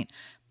point,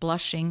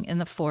 blushing in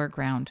the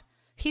foreground.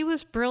 He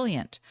was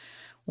brilliant.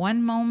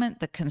 One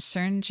moment the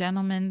concerned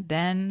gentleman,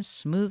 then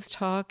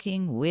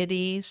smooth-talking,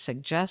 witty,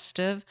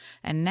 suggestive,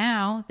 and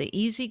now the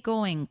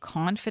easy-going,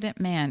 confident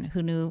man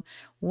who knew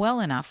well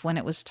enough when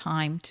it was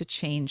time to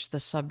change the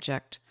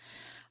subject.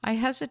 I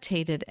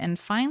hesitated and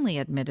finally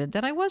admitted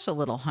that I was a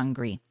little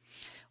hungry.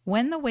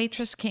 When the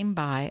waitress came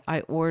by, I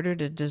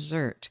ordered a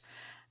dessert.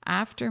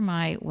 After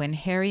my "when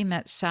Harry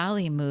met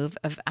Sally" move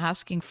of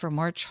asking for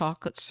more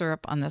chocolate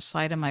syrup on the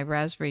side of my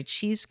raspberry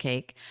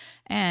cheesecake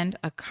and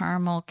a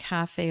caramel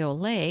cafe au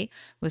lait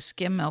with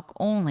skim milk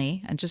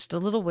only and just a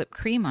little whipped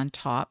cream on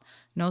top,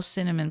 no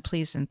cinnamon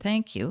please and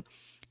thank you,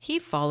 he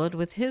followed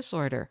with his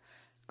order.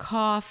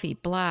 "Coffee,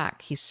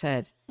 black," he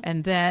said,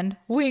 and then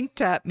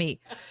winked at me.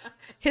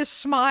 His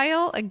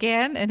smile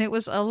again, and it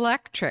was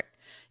electric.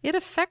 It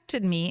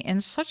affected me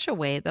in such a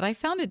way that I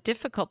found it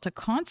difficult to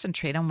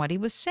concentrate on what he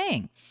was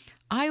saying.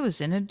 I was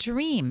in a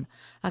dream,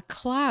 a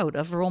cloud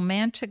of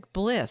romantic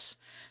bliss.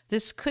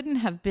 This couldn't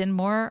have been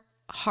more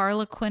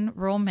harlequin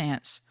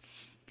romance.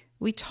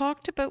 We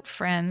talked about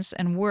friends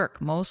and work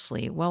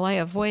mostly, while I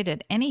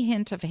avoided any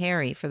hint of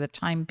Harry for the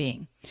time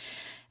being.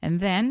 And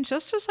then,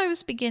 just as I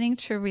was beginning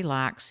to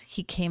relax,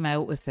 he came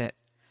out with it.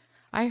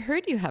 "I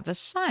heard you have a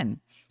son,"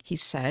 he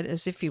said,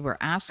 as if he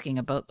were asking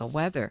about the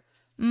weather.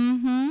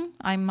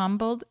 I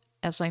mumbled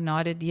as I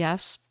nodded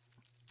yes,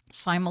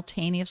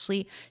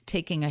 simultaneously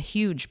taking a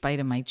huge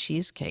bite of my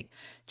cheesecake.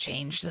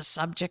 "Change the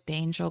subject,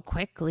 Angel,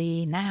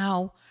 quickly,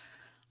 now."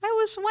 "I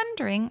was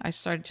wondering," I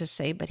started to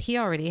say, but he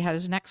already had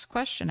his next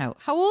question out.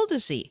 "How old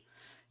is he?"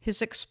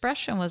 His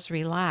expression was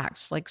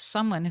relaxed, like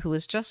someone who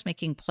was just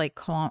making polite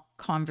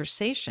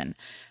conversation,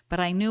 but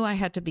I knew I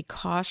had to be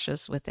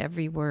cautious with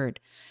every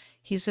word.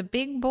 "He's a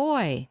big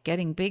boy,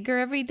 getting bigger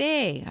every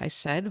day," I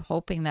said,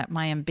 hoping that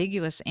my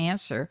ambiguous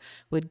answer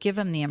would give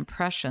him the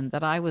impression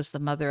that I was the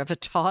mother of a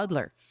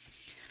toddler.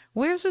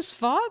 "Where's his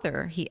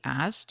father?" he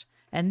asked.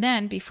 And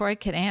then, before I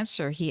could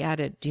answer, he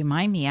added, "Do you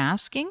mind me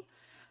asking?"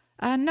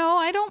 No,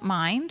 I don't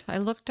mind." I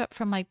looked up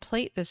from my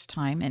plate this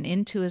time and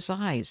into his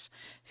eyes,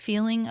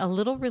 feeling a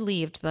little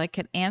relieved that I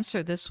could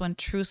answer this one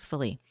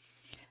truthfully.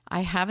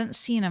 "I haven't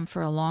seen him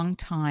for a long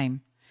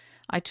time."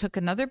 I took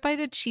another bite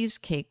of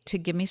cheesecake to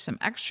give me some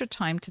extra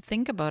time to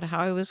think about how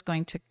I was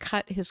going to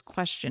cut his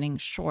questioning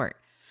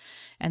short.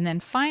 And then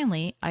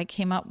finally, I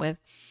came up with,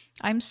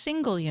 "I'm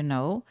single, you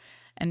know,"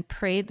 and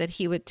prayed that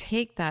he would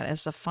take that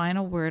as the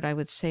final word I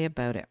would say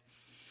about it.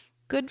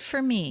 "Good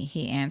for me,"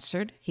 he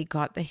answered. He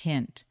got the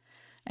hint.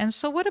 "And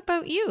so what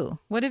about you?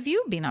 What have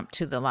you been up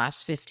to the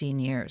last 15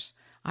 years?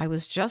 I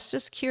was just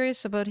as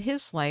curious about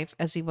his life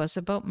as he was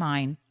about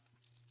mine,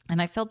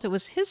 and I felt it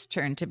was his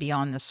turn to be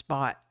on the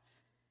spot.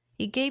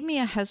 He gave me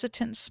a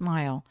hesitant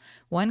smile.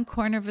 One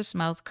corner of his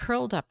mouth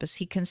curled up as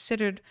he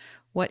considered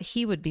what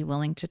he would be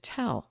willing to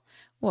tell.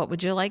 "What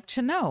would you like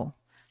to know?"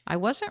 I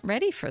wasn't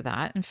ready for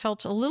that and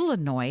felt a little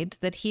annoyed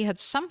that he had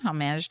somehow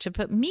managed to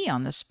put me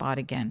on the spot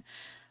again.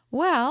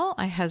 "Well,"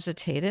 I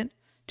hesitated.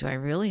 "Do I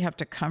really have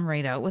to come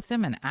right out with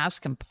him and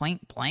ask him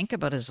point blank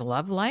about his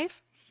love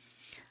life?"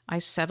 I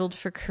settled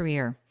for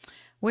career.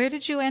 "Where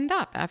did you end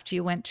up after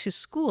you went to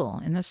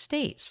school in the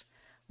States?"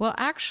 "Well,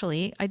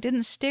 actually, I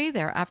didn't stay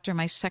there after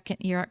my second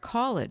year at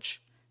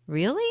college."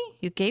 "Really?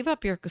 You gave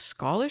up your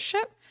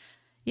scholarship?"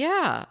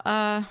 "Yeah,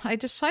 I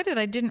decided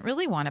I didn't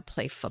really want to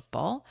play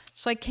football,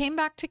 so I came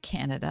back to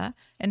Canada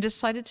and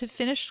decided to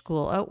finish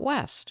school out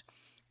west.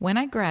 When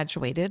I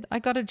graduated, I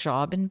got a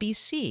job in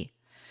BC.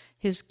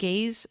 His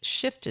gaze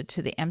shifted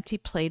to the empty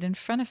plate in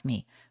front of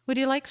me. "Would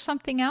you like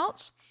something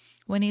else?"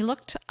 When he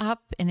looked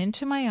up and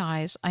into my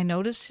eyes, I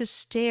noticed his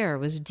stare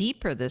was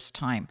deeper this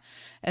time,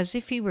 as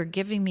if he were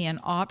giving me an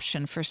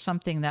option for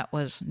something that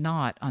was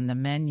not on the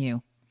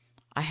menu.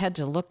 I had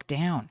to look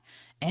down.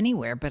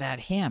 anywhere but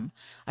at him.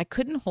 I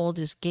couldn't hold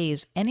his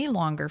gaze any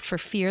longer for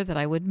fear that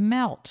I would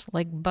melt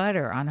like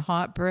butter on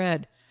hot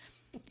bread.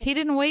 He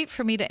didn't wait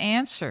for me to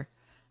answer.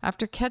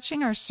 After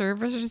catching our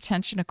server's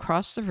attention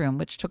across the room,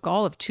 which took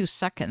all of 2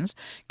 seconds,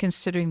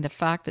 considering the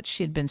fact that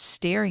she had been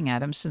staring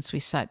at him since we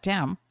sat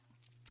down,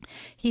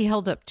 he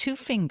held up 2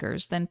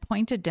 fingers, then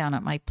pointed down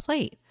at my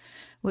plate.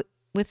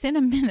 Within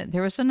a minute,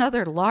 there was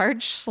another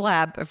large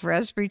slab of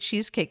raspberry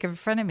cheesecake in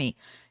front of me.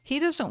 He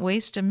doesn't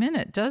waste a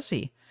minute, does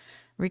he?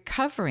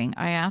 Recovering,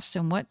 I asked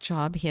him what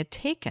job he had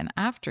taken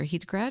after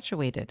he'd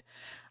graduated.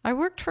 I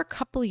worked for a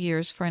couple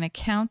years for an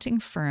accounting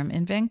firm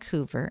in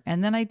Vancouver,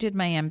 and then I did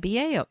my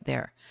MBA out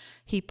there.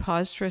 He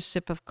paused for a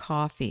sip of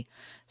coffee.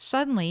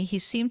 Suddenly, he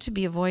seemed to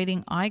be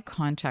avoiding eye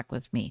contact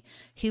with me.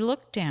 He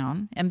looked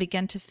down and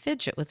began to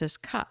fidget with his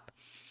cup.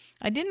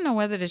 I didn't know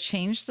whether to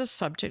change the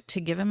subject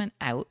to give him an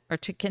out or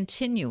to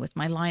continue with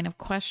my line of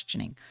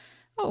questioning.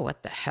 Oh,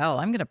 what the hell?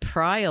 I'm going to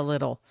pry a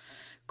little.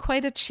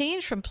 Quite a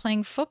change from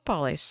playing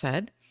football, I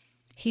said.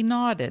 He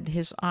nodded,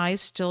 his eyes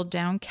still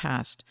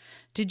downcast.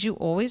 Did you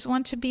always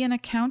want to be an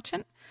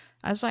accountant?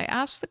 As I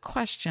asked the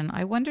question,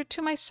 I wondered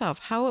to myself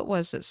how it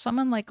was that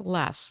someone like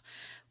Les,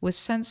 with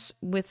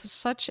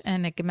such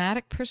an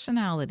enigmatic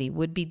personality,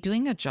 would be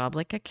doing a job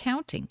like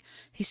accounting.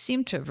 He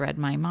seemed to have read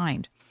my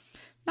mind.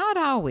 Not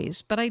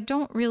always, but I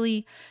don't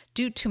really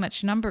do too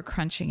much number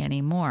crunching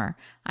anymore.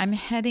 I'm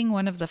heading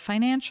one of the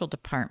financial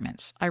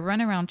departments. I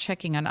run around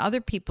checking on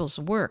other people's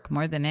work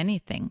more than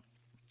anything.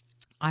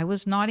 I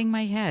was nodding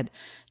my head,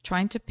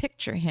 trying to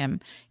picture him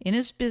in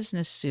his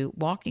business suit,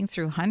 walking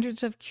through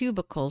hundreds of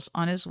cubicles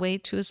on his way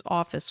to his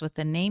office with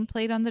a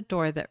nameplate on the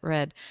door that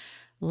read,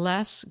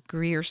 Les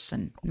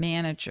Grierson,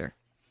 Manager.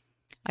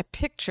 I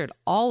pictured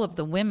all of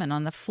the women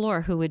on the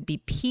floor who would be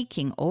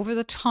peeking over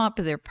the top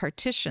of their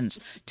partitions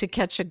to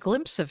catch a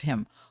glimpse of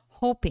him,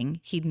 hoping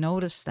he'd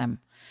notice them.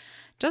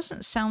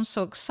 Doesn't sound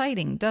so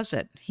exciting, does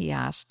it? He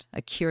asked,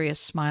 a curious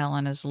smile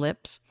on his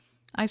lips.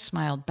 I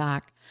smiled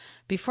back.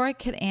 Before I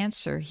could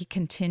answer, he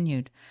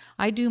continued,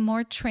 I do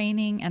more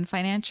training and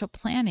financial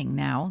planning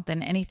now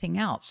than anything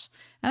else,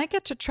 and I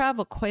get to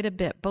travel quite a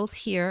bit, both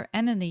here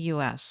and in the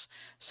U.S.,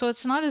 so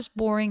it's not as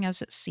boring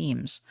as it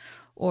seems,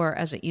 or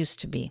as it used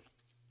to be.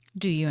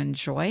 Do you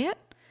enjoy it?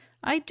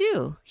 I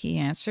do, he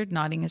answered,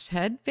 nodding his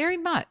head. Very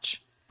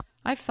much.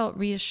 I felt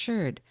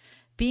reassured.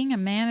 Being a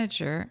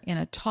manager in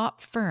a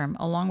top firm,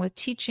 along with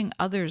teaching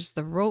others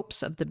the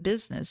ropes of the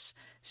business,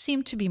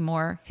 seemed to be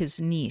more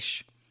his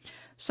niche.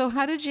 So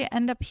how did you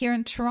end up here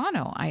in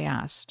Toronto? I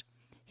asked.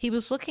 He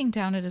was looking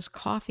down at his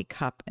coffee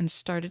cup and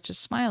started to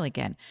smile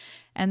again.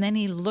 And then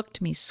he looked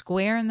me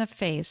square in the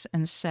face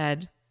and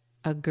said,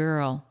 A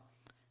girl.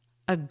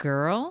 A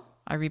girl?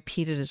 I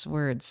repeated his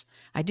words.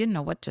 I didn't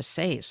know what to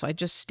say, so I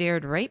just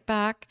stared right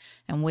back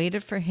and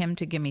waited for him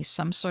to give me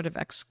some sort of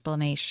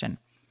explanation.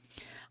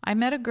 I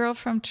met a girl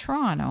from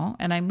Toronto,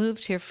 and I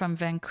moved here from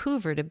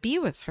Vancouver to be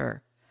with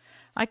her.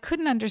 I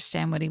couldn't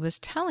understand what he was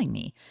telling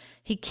me.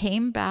 He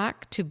came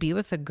back to be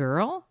with a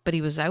girl, but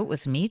he was out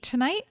with me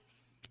tonight?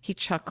 He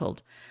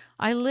chuckled.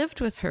 I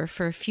lived with her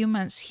for a few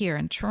months here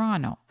in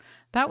Toronto.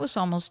 That was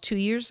almost 2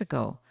 years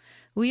ago.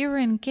 We were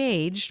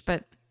engaged,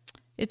 but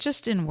it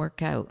just didn't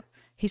work out.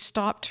 He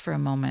stopped for a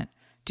moment.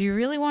 Do you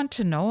really want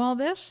to know all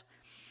this?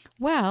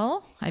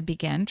 Well, I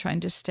began, trying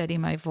to steady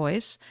my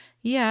voice.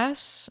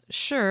 Yes,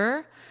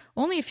 sure,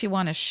 only if you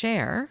want to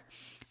share.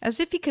 As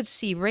if he could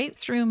see right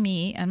through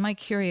me and my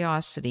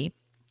curiosity,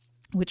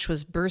 which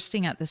was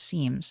bursting at the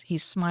seams, he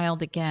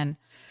smiled again.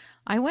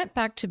 I went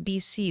back to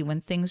BC when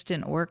things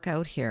didn't work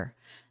out here.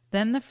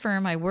 Then the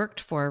firm I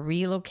worked for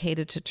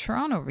relocated to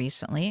Toronto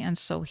recently, and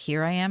so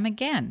here I am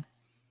again.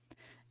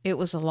 It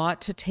was a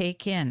lot to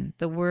take in.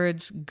 The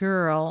words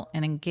girl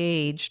and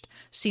engaged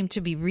seemed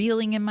to be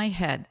reeling in my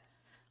head.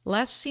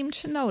 Les seemed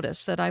to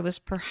notice that I was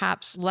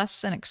perhaps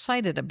less than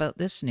excited about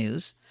this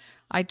news.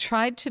 I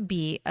tried to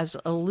be as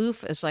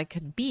aloof as I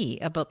could be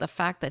about the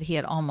fact that he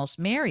had almost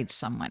married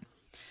someone.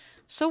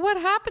 So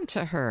what happened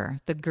to her,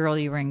 the girl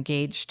you were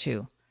engaged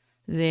to?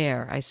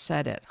 There, I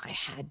said it. I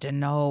had to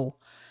know.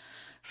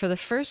 For the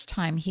first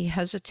time, he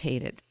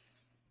hesitated.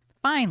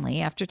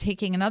 Finally, after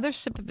taking another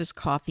sip of his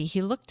coffee,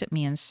 he looked at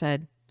me and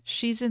said,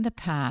 She's in the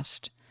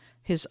past.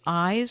 His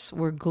eyes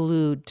were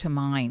glued to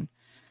mine.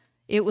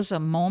 It was a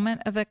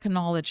moment of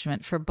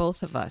acknowledgement for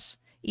both of us,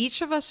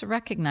 each of us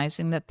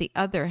recognizing that the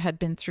other had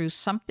been through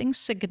something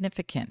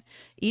significant,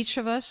 each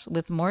of us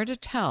with more to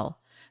tell,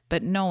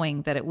 but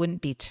knowing that it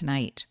wouldn't be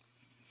tonight.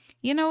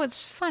 You know,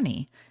 it's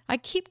funny. I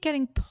keep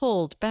getting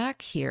pulled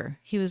back here.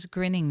 He was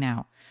grinning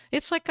now.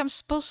 It's like I'm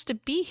supposed to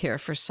be here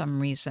for some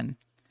reason.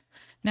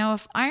 Now,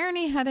 if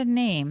irony had a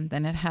name,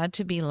 then it had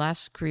to be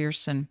Les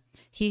Grierson.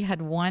 He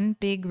had one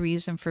big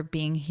reason for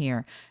being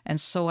here,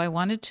 and so I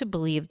wanted to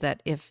believe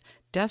that if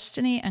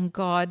destiny and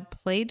God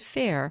played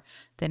fair,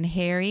 then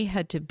Harry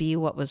had to be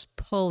what was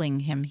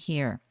pulling him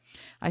here.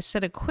 I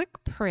said a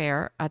quick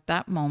prayer at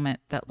that moment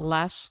that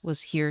Les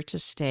was here to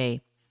stay.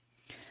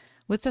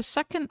 With a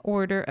second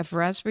order of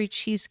raspberry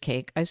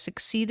cheesecake, I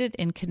succeeded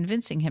in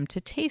convincing him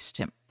to taste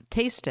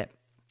it.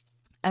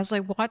 As I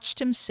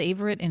watched him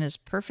savor it in his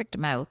perfect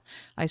mouth,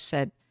 I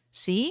said,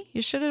 "See,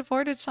 you should have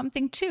ordered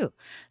something too.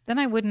 Then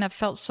I wouldn't have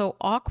felt so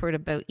awkward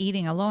about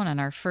eating alone on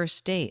our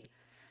first date."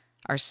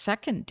 "Our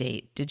second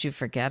date, did you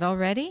forget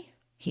already?"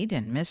 He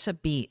didn't miss a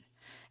beat.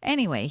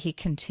 "Anyway," he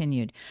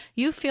continued,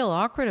 "you feel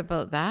awkward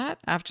about that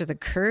after the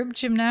curb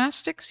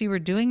gymnastics you were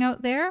doing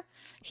out there?"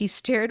 He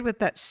stared with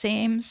that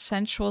same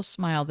sensual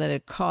smile that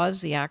had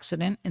caused the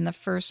accident in the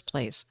first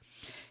place.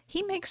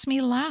 "He makes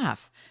me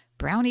laugh.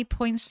 Brownie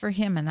points for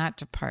him in that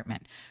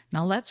department.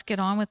 Now let's get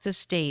on with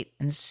this date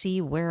and see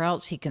where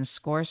else he can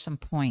score some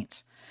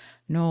points."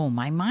 No,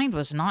 my mind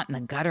was not in the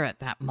gutter at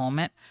that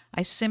moment.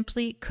 I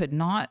simply could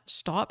not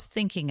stop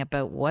thinking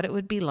about what it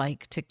would be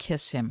like to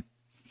kiss him.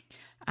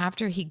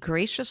 After he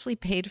graciously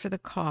paid for the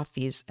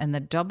coffees and the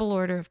double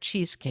order of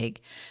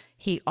cheesecake,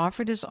 he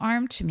offered his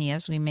arm to me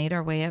as we made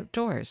our way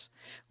outdoors.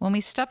 When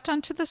we stepped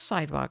onto the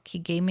sidewalk, he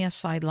gave me a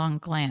sidelong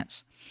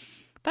glance.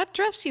 "That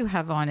dress you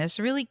have on is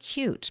really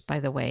cute,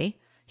 by the way."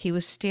 He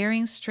was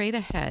staring straight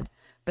ahead,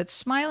 but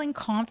smiling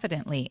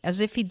confidently, as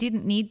if he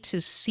didn't need to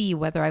see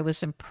whether I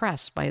was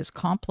impressed by his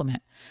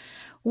compliment.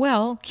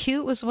 Well,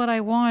 cute was what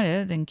I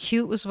wanted, and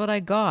cute was what I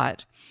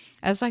got.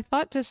 As I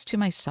thought this to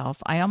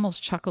myself, I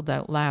almost chuckled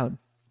out loud.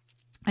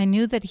 I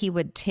knew that he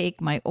would take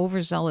my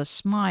overzealous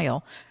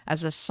smile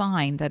as a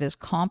sign that his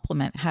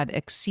compliment had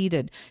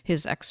exceeded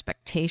his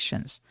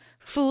expectations.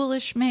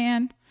 Foolish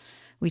man!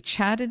 We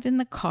chatted in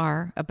the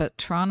car about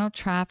Toronto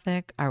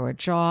traffic, our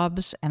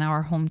jobs, and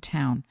our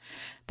hometown.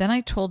 Then I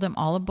told him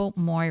all about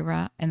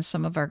Moira and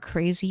some of our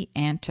crazy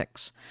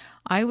antics.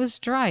 I was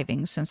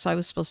driving since I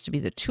was supposed to be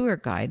the tour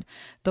guide,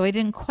 though I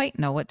didn't quite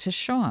know what to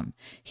show him.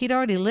 He'd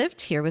already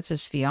lived here with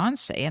his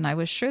fiancée, and I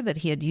was sure that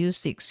he had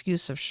used the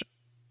excuse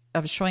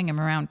of showing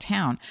him around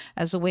town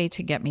as a way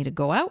to get me to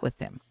go out with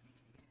him.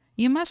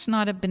 You must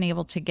not have been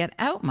able to get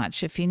out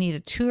much if you need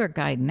a tour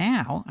guide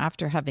now,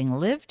 after having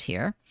lived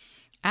here.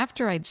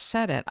 After I'd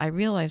said it, I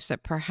realized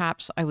that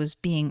perhaps I was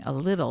being a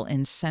little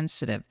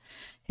insensitive.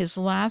 His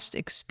last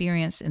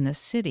experience in the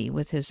city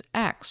with his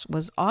ex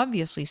was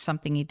obviously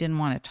something he didn't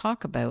want to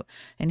talk about,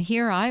 and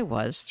here I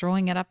was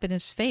throwing it up in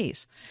his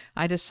face.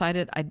 I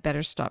decided I'd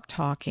better stop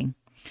talking.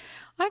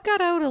 I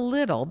got out a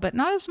little, but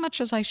not as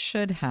much as I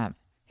should have.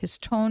 His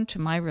tone, to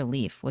my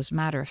relief, was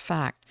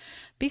matter-of-fact.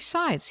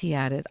 "Besides," he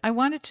added, "I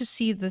wanted to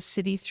see the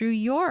city through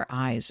your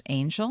eyes,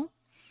 Angel."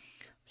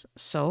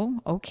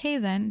 So, okay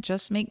then,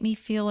 just make me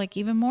feel like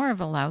even more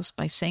of a louse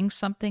by saying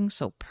something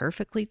so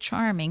perfectly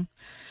charming.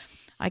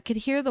 I could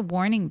hear the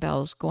warning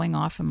bells going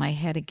off in my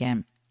head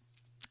again.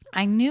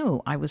 I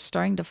knew I was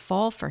starting to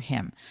fall for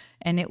him,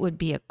 and it would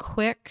be a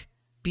quick,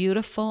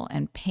 beautiful,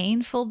 and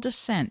painful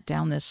descent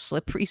down this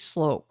slippery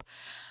slope.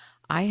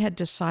 I had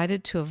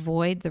decided to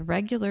avoid the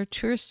regular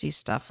touristy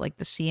stuff like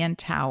the CN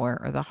Tower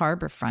or the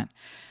harbor front.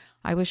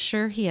 I was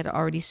sure he had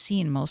already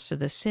seen most of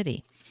the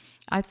city.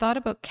 I thought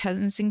about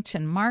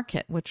Kensington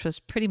Market, which was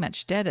pretty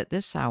much dead at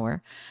this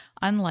hour,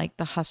 unlike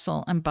the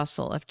hustle and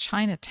bustle of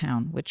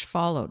Chinatown, which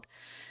followed.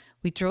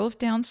 We drove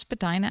down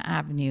Spadina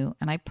Avenue,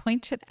 and I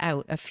pointed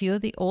out a few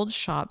of the old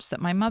shops that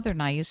my mother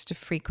and I used to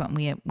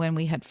frequent when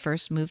we had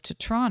first moved to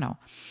Toronto.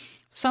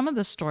 Some of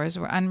the stores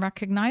were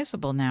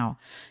unrecognizable now,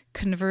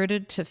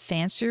 converted to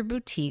fancier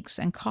boutiques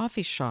and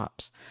coffee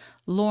shops.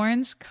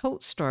 Lauren's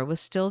coat store was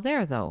still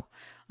there, though.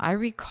 I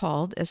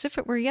recalled, as if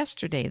it were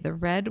yesterday, the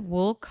red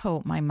wool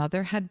coat my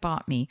mother had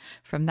bought me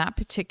from that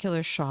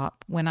particular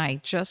shop when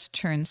I just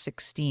turned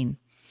 16.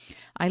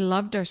 I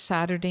loved our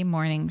Saturday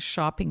morning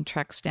shopping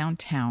treks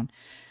downtown,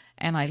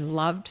 and I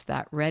loved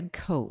that red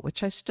coat,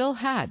 which I still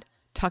had,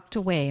 tucked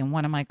away in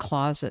one of my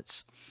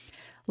closets.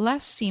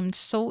 Les seemed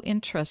so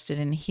interested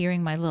in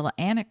hearing my little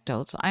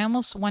anecdotes, I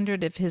almost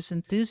wondered if his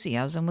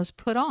enthusiasm was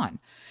put on.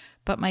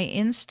 But my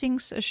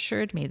instincts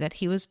assured me that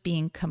he was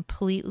being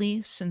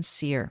completely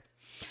sincere.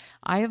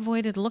 I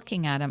avoided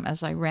looking at him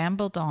as I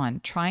rambled on,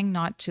 trying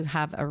not to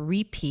have a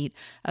repeat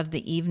of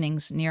the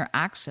evening's near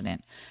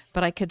accident,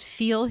 but I could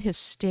feel his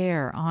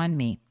stare on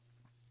me.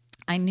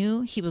 I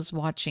knew he was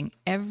watching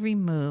every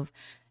move,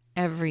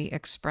 every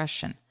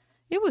expression.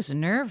 It was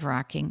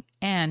nerve-wracking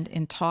and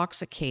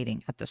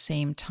intoxicating at the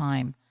same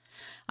time.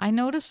 I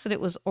noticed that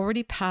it was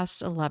already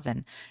past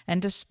 11,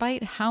 and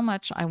despite how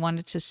much I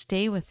wanted to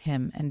stay with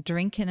him and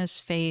drink in his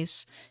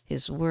face,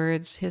 his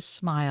words, his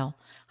smile,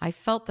 I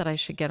felt that I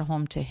should get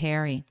home to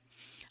Harry.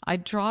 I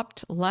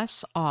dropped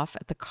Les off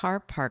at the car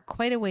park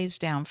quite a ways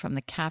down from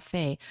the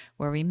cafe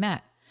where we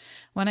met.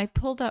 When I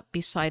pulled up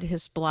beside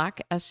his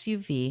black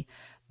SUV,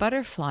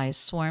 butterflies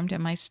swarmed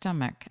in my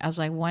stomach as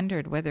I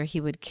wondered whether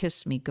he would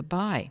kiss me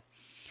goodbye.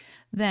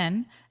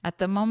 Then, at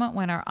the moment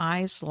when our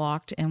eyes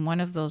locked in one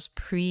of those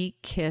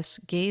pre-kiss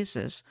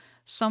gazes,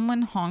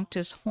 someone honked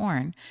his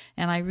horn,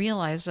 and I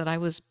realized that I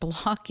was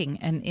blocking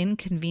an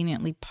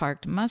inconveniently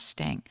parked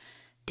Mustang.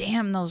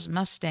 Damn those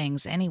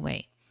Mustangs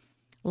anyway.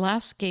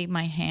 Les gave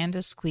my hand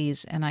a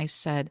squeeze, and I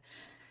said,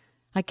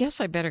 "I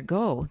guess I better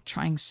go,"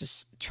 trying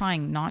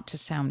not to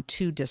sound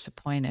too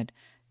disappointed.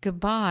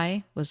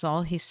 Goodbye was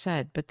all he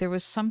said, but there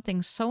was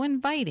something so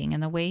inviting in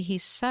the way he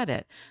said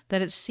it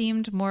that it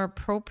seemed more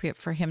appropriate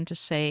for him to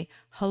say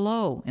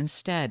hello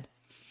instead.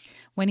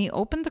 When he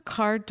opened the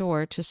car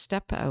door to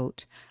step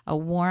out, a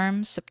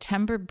warm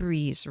September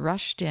breeze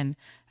rushed in,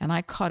 and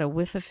I caught a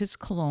whiff of his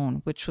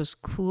cologne, which was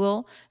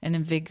cool and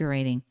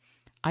invigorating.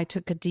 I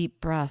took a deep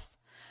breath.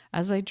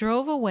 As I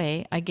drove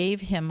away, I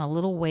gave him a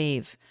little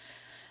wave,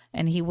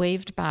 and he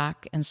waved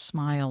back and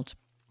smiled.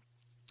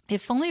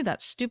 If only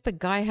that stupid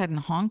guy hadn't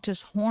honked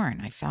his horn,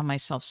 I found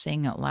myself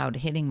saying out loud,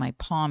 hitting my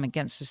palm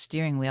against the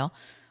steering wheel.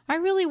 I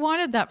really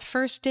wanted that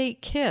first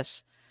date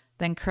kiss.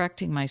 Then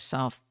correcting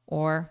myself,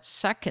 or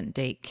second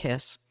date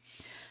kiss.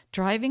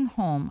 Driving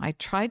home, I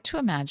tried to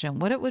imagine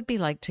what it would be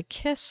like to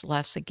kiss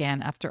Les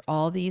again after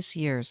all these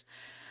years.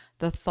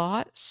 The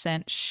thought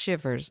sent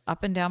shivers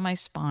up and down my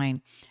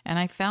spine, and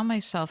I found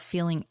myself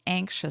feeling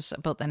anxious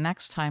about the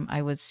next time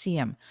I would see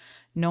him,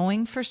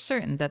 knowing for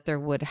certain that there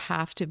would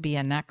have to be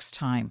a next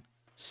time.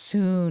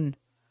 Soon.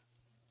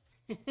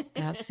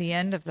 That's the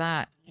end of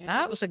that.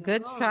 That was a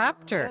good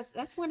chapter.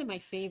 That's one of my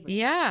favorites.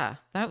 Yeah,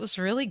 that was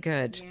really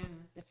good.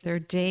 Yeah, Their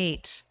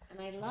date. and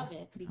I love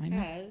it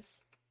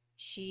because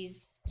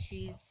she's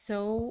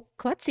so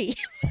klutzy.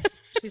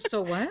 She's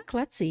so what?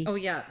 Klutzy. Oh,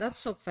 yeah, that's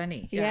so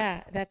funny.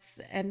 Yeah, that's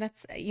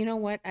you know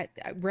what?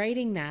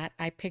 Writing that,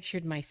 I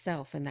pictured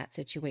myself in that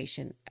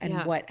situation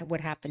and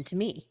what happened to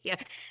me. Yeah.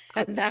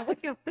 And that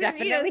would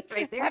definitely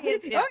right there. He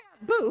is, yeah. Oh,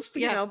 yeah, boof,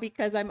 Yeah. you know,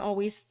 because I'm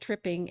always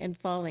tripping and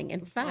falling.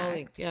 In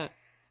fact, Yeah.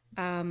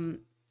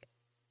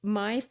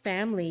 my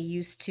family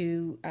used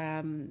to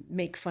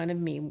make fun of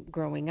me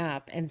growing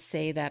up and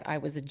say that I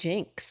was a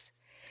jinx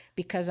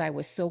because I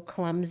was so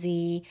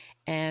clumsy.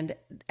 And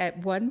at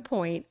one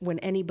point, when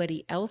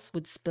anybody else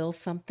would spill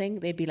something,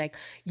 they'd be like,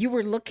 "You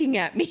were looking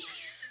at me."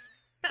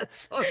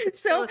 That's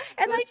So,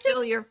 and I took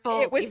still your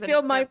fault. it was even still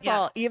if my that- yeah.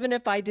 fault, even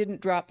if I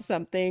didn't drop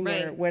something or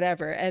Right.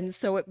 whatever. And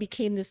so it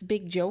became this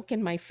big joke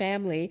in my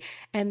family.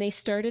 And they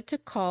started to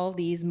call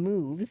these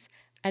moves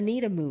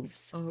Anita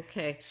moves.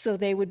 Okay. So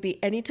they would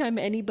be anytime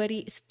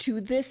anybody to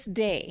this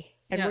day,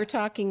 and Yeah. we're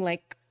talking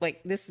like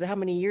this is how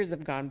many years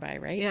have gone by,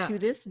 right? Yeah. To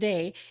this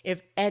day,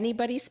 if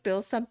anybody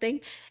spills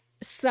something,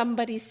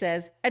 somebody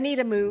says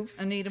Anita move.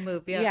 Anita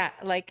move. Yeah. Yeah,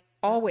 like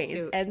always.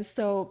 cute. And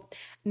so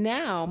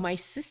now my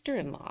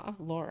sister-in-law,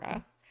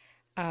 Laura,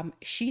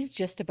 she's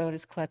just about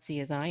as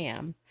klutzy as I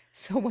am.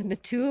 So when the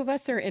two of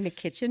us are in a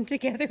kitchen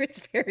together, it's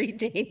very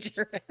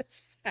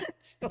dangerous.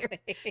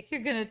 Actually.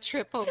 You're going to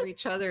trip over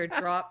each other,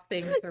 drop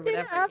things or It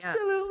whatever. Yeah.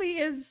 absolutely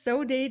is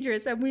so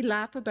dangerous. And we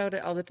laugh about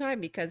it all the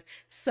time because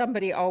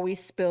somebody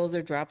always spills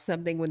or drops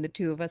something when the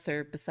two of us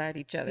are beside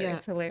each other. Yeah.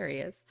 It's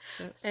hilarious.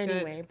 That's good.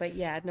 Anyway, but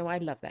yeah, no, I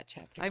love that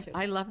chapter too.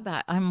 I love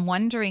that. I'm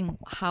wondering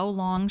how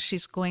long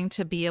she's going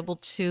to be able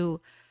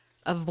to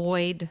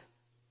avoid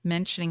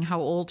mentioning how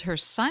old her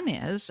son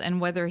is and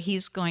whether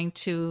he's going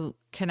to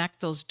connect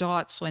those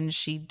dots when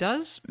she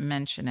does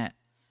mention it.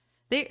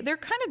 They're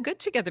kind of good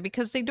together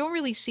because they don't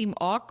really seem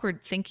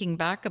awkward thinking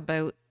back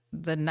about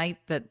the night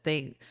that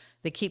they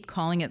keep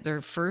calling it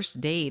their first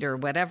date or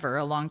whatever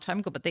a long time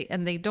ago, but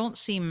they don't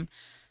seem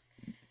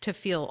to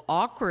feel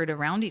awkward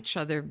around each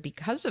other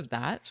because of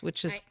that,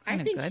 which is I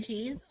kind of think good.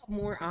 she's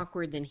more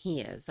awkward than he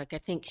is. Like, I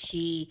think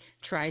she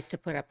tries to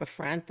put up a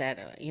front that,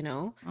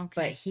 but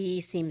Okay. he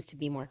seems to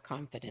be more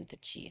confident than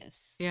she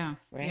is. Yeah.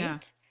 Yeah.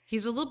 Right?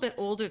 He's a little bit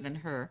older than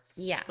her.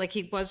 Yeah. Like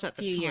he was at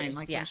the Few time. years,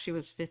 Like yeah. when she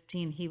was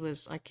 15, he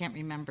was, I can't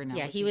remember now.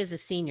 Yeah, he was a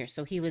senior,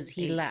 so he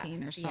 18 left.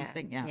 or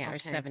something? Yeah, or okay.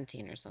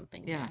 17 or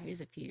something. Yeah. He was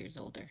a few years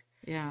older.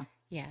 Yeah.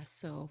 Yeah,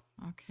 so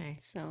Okay.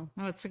 so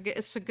No, it's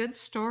a good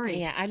story.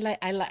 yeah,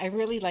 I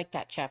really like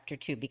that chapter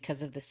too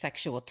because of the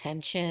sexual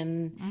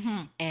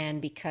tension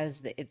and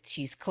because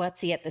she's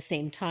klutzy at the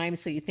same time.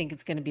 So you think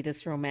it's going to be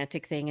this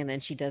romantic thing, and then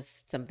she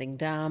does something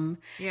dumb.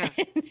 Yeah.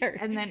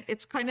 And then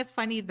it's kind of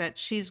funny that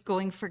she's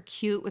going for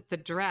cute with the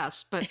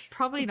dress, but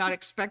probably not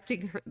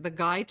expecting the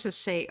guy to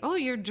say, "Oh,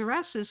 your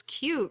dress is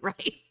cute,"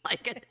 right?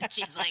 Like, and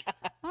she's like,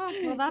 "Oh,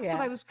 well, that's Yeah.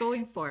 what I was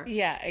going for."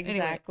 Yeah, Anyway,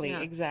 exactly, yeah.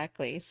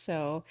 exactly.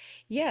 So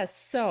yes,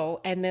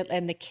 so and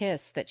the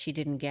kiss that she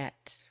didn't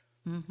get.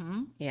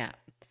 Mm-hmm. Yeah,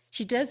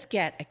 she does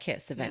get a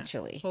kiss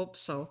eventually. Hope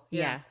so.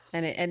 Yeah,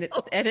 and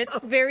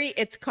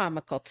it's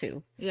comical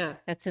too. Yeah.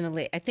 That's in a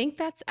late. I think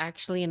that's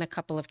actually in a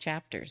couple of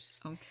chapters.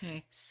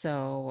 Okay.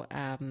 So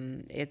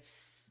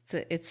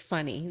it's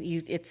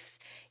funny. It's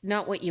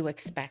not what you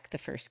expect the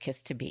first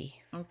kiss to be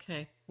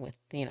Okay. with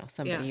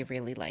somebody Yeah. you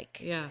really like.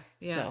 Yeah,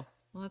 yeah. So,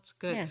 Well, that's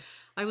good. yeah.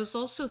 I was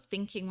also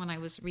thinking when I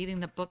was reading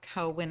the book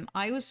how when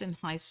I was in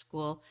high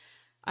school,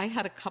 I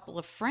had a couple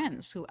of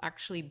friends who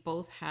actually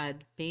both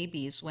had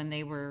babies when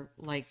they were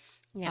like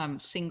Yeah.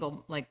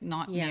 single, like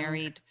not Young.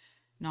 married,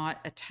 not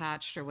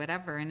attached or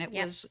whatever. And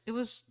Yeah. it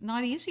was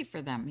not easy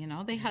for them.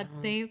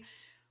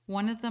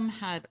 One of them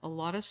had a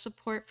lot of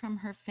support from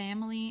her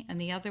family and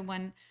the other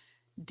one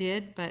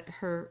did, but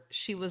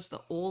she was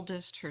the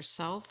oldest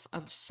herself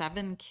of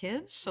 7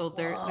 kids. So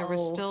there were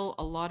Whoa. still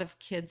a lot of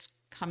kids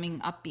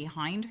coming up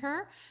behind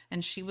her.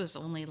 And she was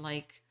only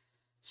like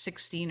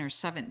 16 or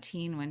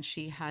 17 when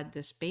she had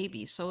this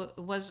baby. So it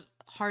was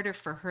harder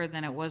for her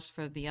than it was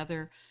for the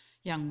other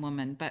young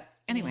woman. But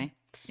anyway,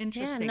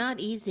 interesting. Yeah, not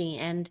easy.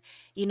 And,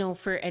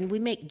 and we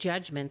make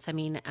judgments. I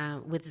mean,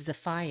 with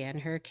Zephiah in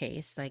her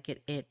case, like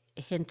it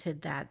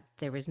hinted that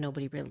there was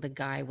nobody really, the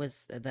guy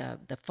was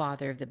the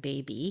father of the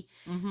baby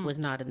was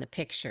not in the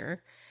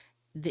picture.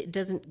 It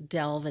doesn't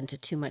delve into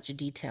too much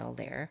detail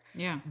there.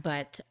 Yeah.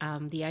 But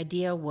the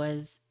idea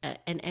was,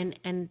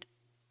 and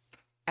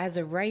as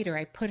a writer,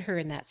 I put her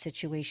in that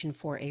situation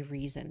for a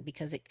reason,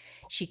 because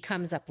she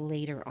comes up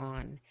later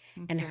on,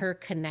 and her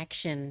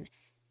connection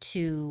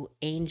to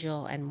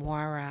Angel and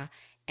Moira,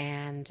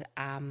 and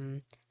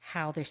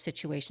how their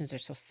situations are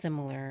so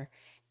similar,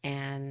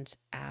 and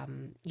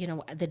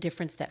the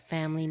difference that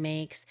family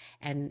makes,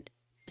 and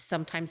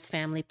sometimes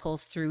family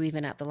pulls through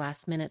even at the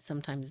last minute,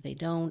 sometimes they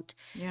don't.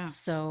 Yeah.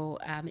 So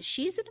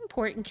she's an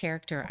important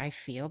character, I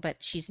feel, but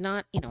she's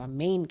not a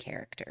main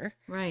character.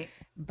 Right.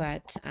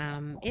 But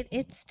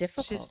it's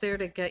difficult. She's there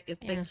to get you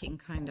thinking,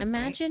 kind of.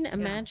 Imagine, right?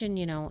 imagine,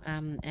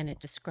 and it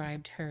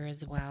described her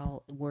as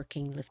well,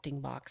 working,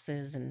 lifting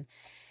boxes, and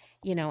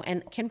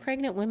and can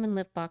pregnant women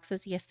lift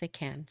boxes? Yes, they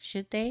can.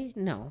 Should they?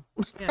 No,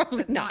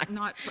 probably not.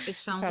 Not. It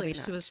sounds Probably like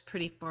not. she was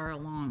pretty far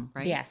along,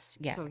 right? Yes.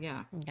 So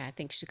yeah. I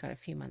think she's got a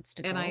few months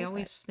to go. And I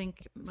always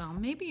think, well,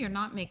 maybe you're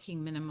not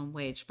making minimum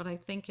wage, but I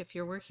think if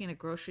you're working in a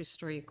grocery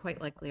store, you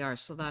quite likely are.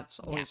 So that's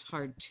always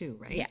hard too,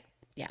 right?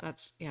 Yeah.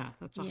 That's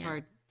a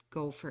hard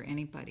go for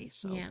anybody.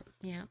 So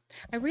Yeah.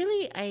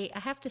 I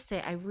have to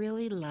say, I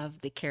really love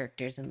the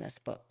characters in this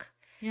book.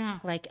 yeah.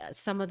 Like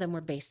some of them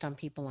were based on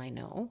people I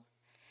know.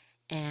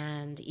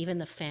 And even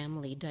the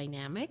family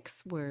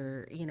dynamics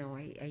were,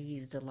 I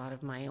used a lot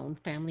of my own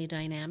family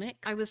dynamics.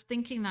 I was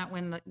thinking that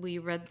when we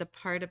read the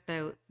part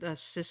about the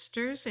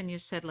sisters, and you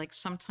said like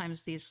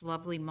sometimes these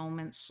lovely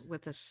moments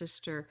with a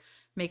sister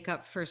make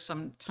up for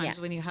sometimes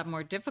when you have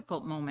more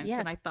difficult moments. Yes.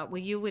 And I thought, well,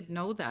 you would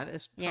know that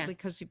is probably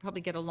because you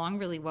probably get along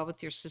really well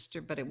with your sister,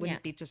 but it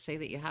wouldn't be to say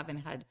that you haven't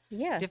had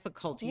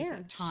difficulties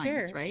at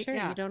times, right? Sure.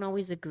 Yeah. You don't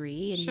always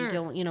agree, and you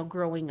don't,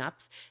 growing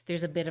up,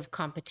 there's a bit of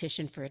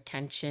competition for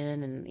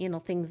attention,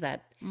 and, things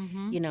that,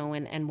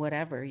 and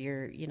whatever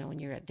you're, when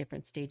you're at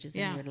different stages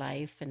in your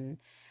life. And,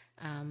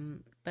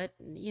 but,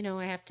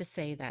 I have to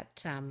say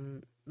that,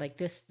 like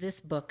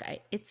this book,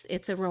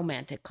 it's a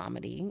romantic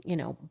comedy,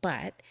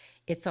 but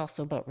it's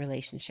also about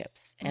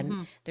relationships,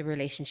 and the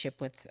relationship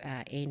with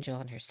Angel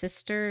and her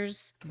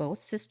sisters,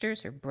 both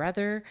sisters, her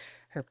brother,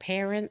 her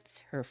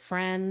parents, her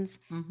friends,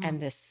 and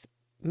this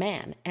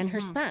man and her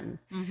son.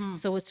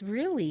 So it's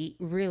really,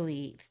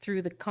 really,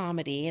 through the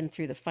comedy and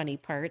through the funny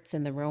parts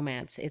and the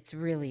romance, it's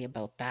really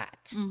about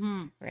that,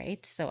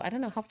 right? So I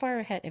don't know, how far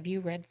ahead have you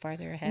read?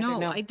 Farther ahead? No,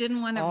 I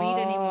didn't want to read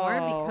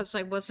anymore because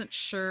I wasn't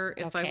sure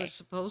if I Okay. was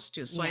supposed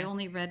to. So I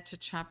only read to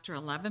chapter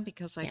 11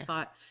 because I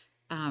thought,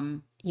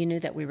 You knew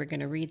that we were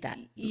going to read that.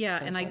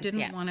 and I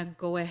didn't want to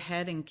go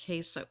ahead in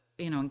case,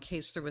 in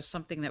case there was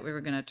something that we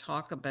were going to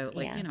talk about,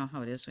 like, you know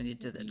how it is when you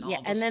did the novel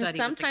and then study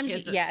sometimes,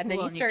 with the kids at and then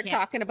school you start can't-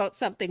 talking about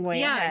something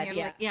way ahead. and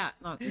you're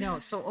like, no.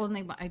 So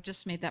only I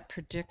just made that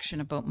prediction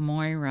about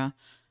Moira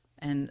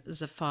and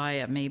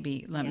Zephiah,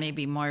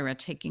 maybe Moira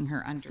taking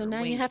her under. So now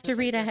her you wing, have to because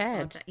I read just thought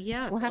ahead. that-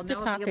 Yeah, We'll so have to now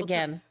I'll talk be able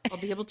again. I'll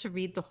be able to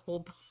read the whole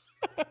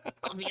book.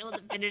 I'll be able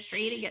to finish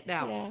reading it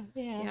now.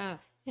 Yeah.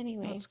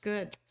 Anyway, That's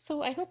good.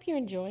 so I hope you're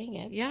enjoying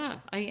it. Yeah,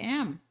 I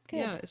am. Good.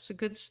 Yeah, it's a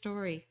good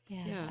story.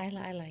 Yeah. I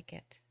like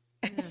it.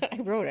 I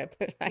wrote it,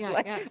 but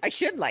Yeah. I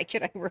should like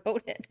it. I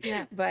wrote it.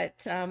 Yeah.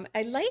 But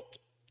I like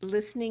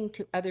listening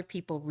to other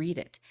people read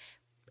it.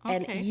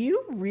 And Okay.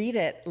 you read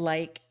it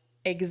like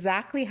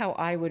exactly how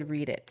I would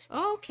read it.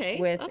 Okay.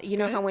 With, that's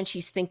know good. how when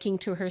she's thinking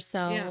to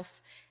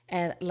herself,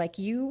 and like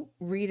you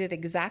read it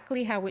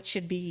exactly how it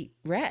should be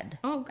read.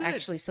 Oh, good.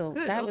 Actually, so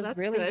Good. that Oh, was that's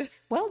really good.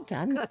 well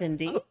done,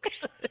 Cindy.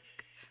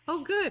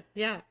 Oh, good.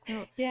 Yeah.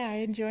 Yeah, I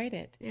enjoyed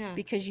it. Yeah.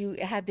 Because you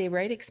had the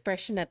right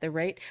expression at the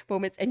right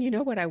moments. And you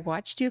know what? I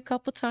watched you a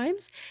couple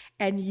times,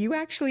 and you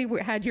actually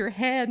had your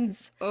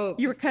hands. Oh,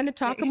 You were kind of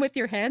talking with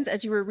your hands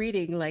as you were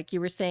reading, like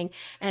you were saying,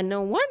 and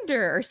no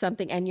wonder or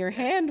something. And your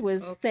hand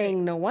was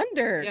saying, no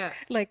wonder. Yeah.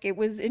 Like it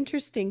was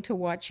interesting to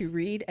watch you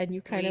read, and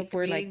you kind of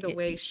were reading like, the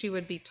way she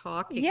would be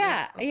talking.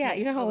 yeah. Okay.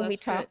 You know how Oh, when we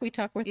that's talk, good. we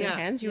talk with our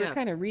hands. You were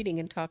kind of reading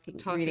and talking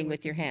reading with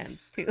with your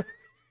hands too.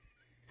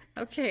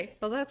 Okay.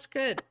 Well, that's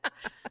good.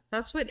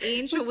 That's what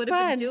Angel was would have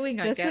fun. been doing,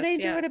 I That's guess. what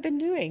Angel Yeah. would have been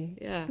doing.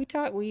 Yeah.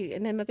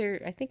 In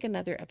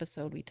another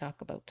episode we talk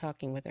about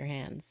talking with our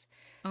hands.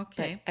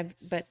 Okay.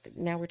 But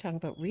now we're talking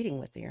about reading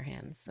with your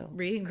hands. So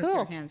Reading with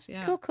your hands.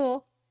 Yeah.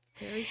 Cool.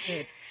 Very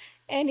good.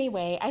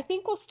 Anyway, I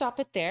think we'll stop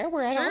it there.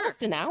 We're at Sure.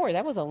 almost an hour.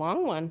 That was a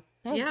long one.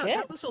 That was Yeah, good.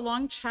 that was a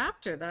long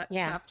chapter. That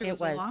chapter it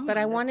was a long But one.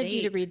 I The wanted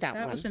you to date. read that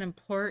one. That was an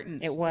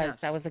important. It was.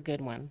 yes. That was a good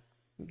one.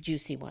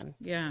 Juicy one.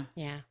 Yeah.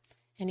 Yeah.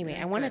 Anyway,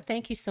 Very I want to good.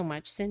 thank you so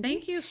much, Cindy.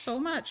 Thank you so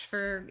much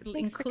for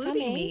Thanks for including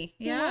coming. me.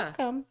 You're Yeah.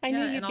 welcome. I knew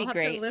you'd and I'll be have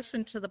great. to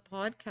listen to the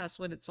podcast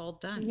when it's all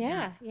done.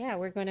 Yeah,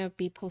 we're going to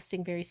be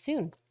posting very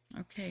soon.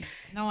 Okay.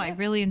 No, I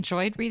really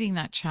enjoyed reading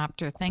that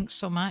chapter. Thanks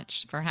so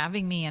much for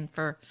having me and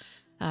for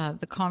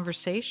the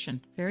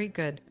conversation. Very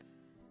good.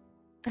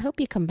 I hope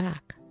you come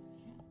back.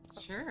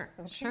 Sure,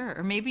 sure.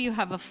 Or maybe you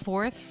have a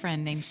fourth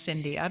friend named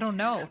Cindy. I don't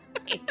know.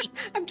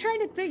 I'm trying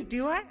to think.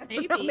 Do I?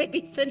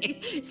 Maybe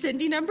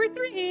Cindy number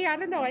 3. I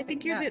don't know. I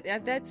think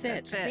that's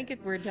it. I think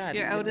we're done.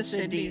 You're out of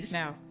Cindy's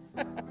now.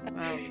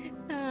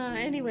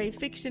 Anyway,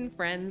 fiction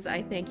friends,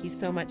 I thank you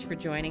so much for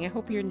joining. I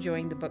hope you're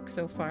enjoying the book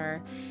so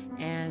far,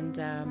 and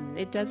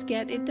it does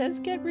get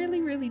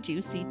really, really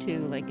juicy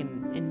too, like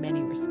in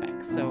many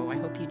respects. So I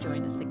hope you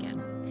join us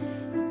again.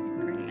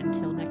 Great.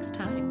 Until next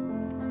time.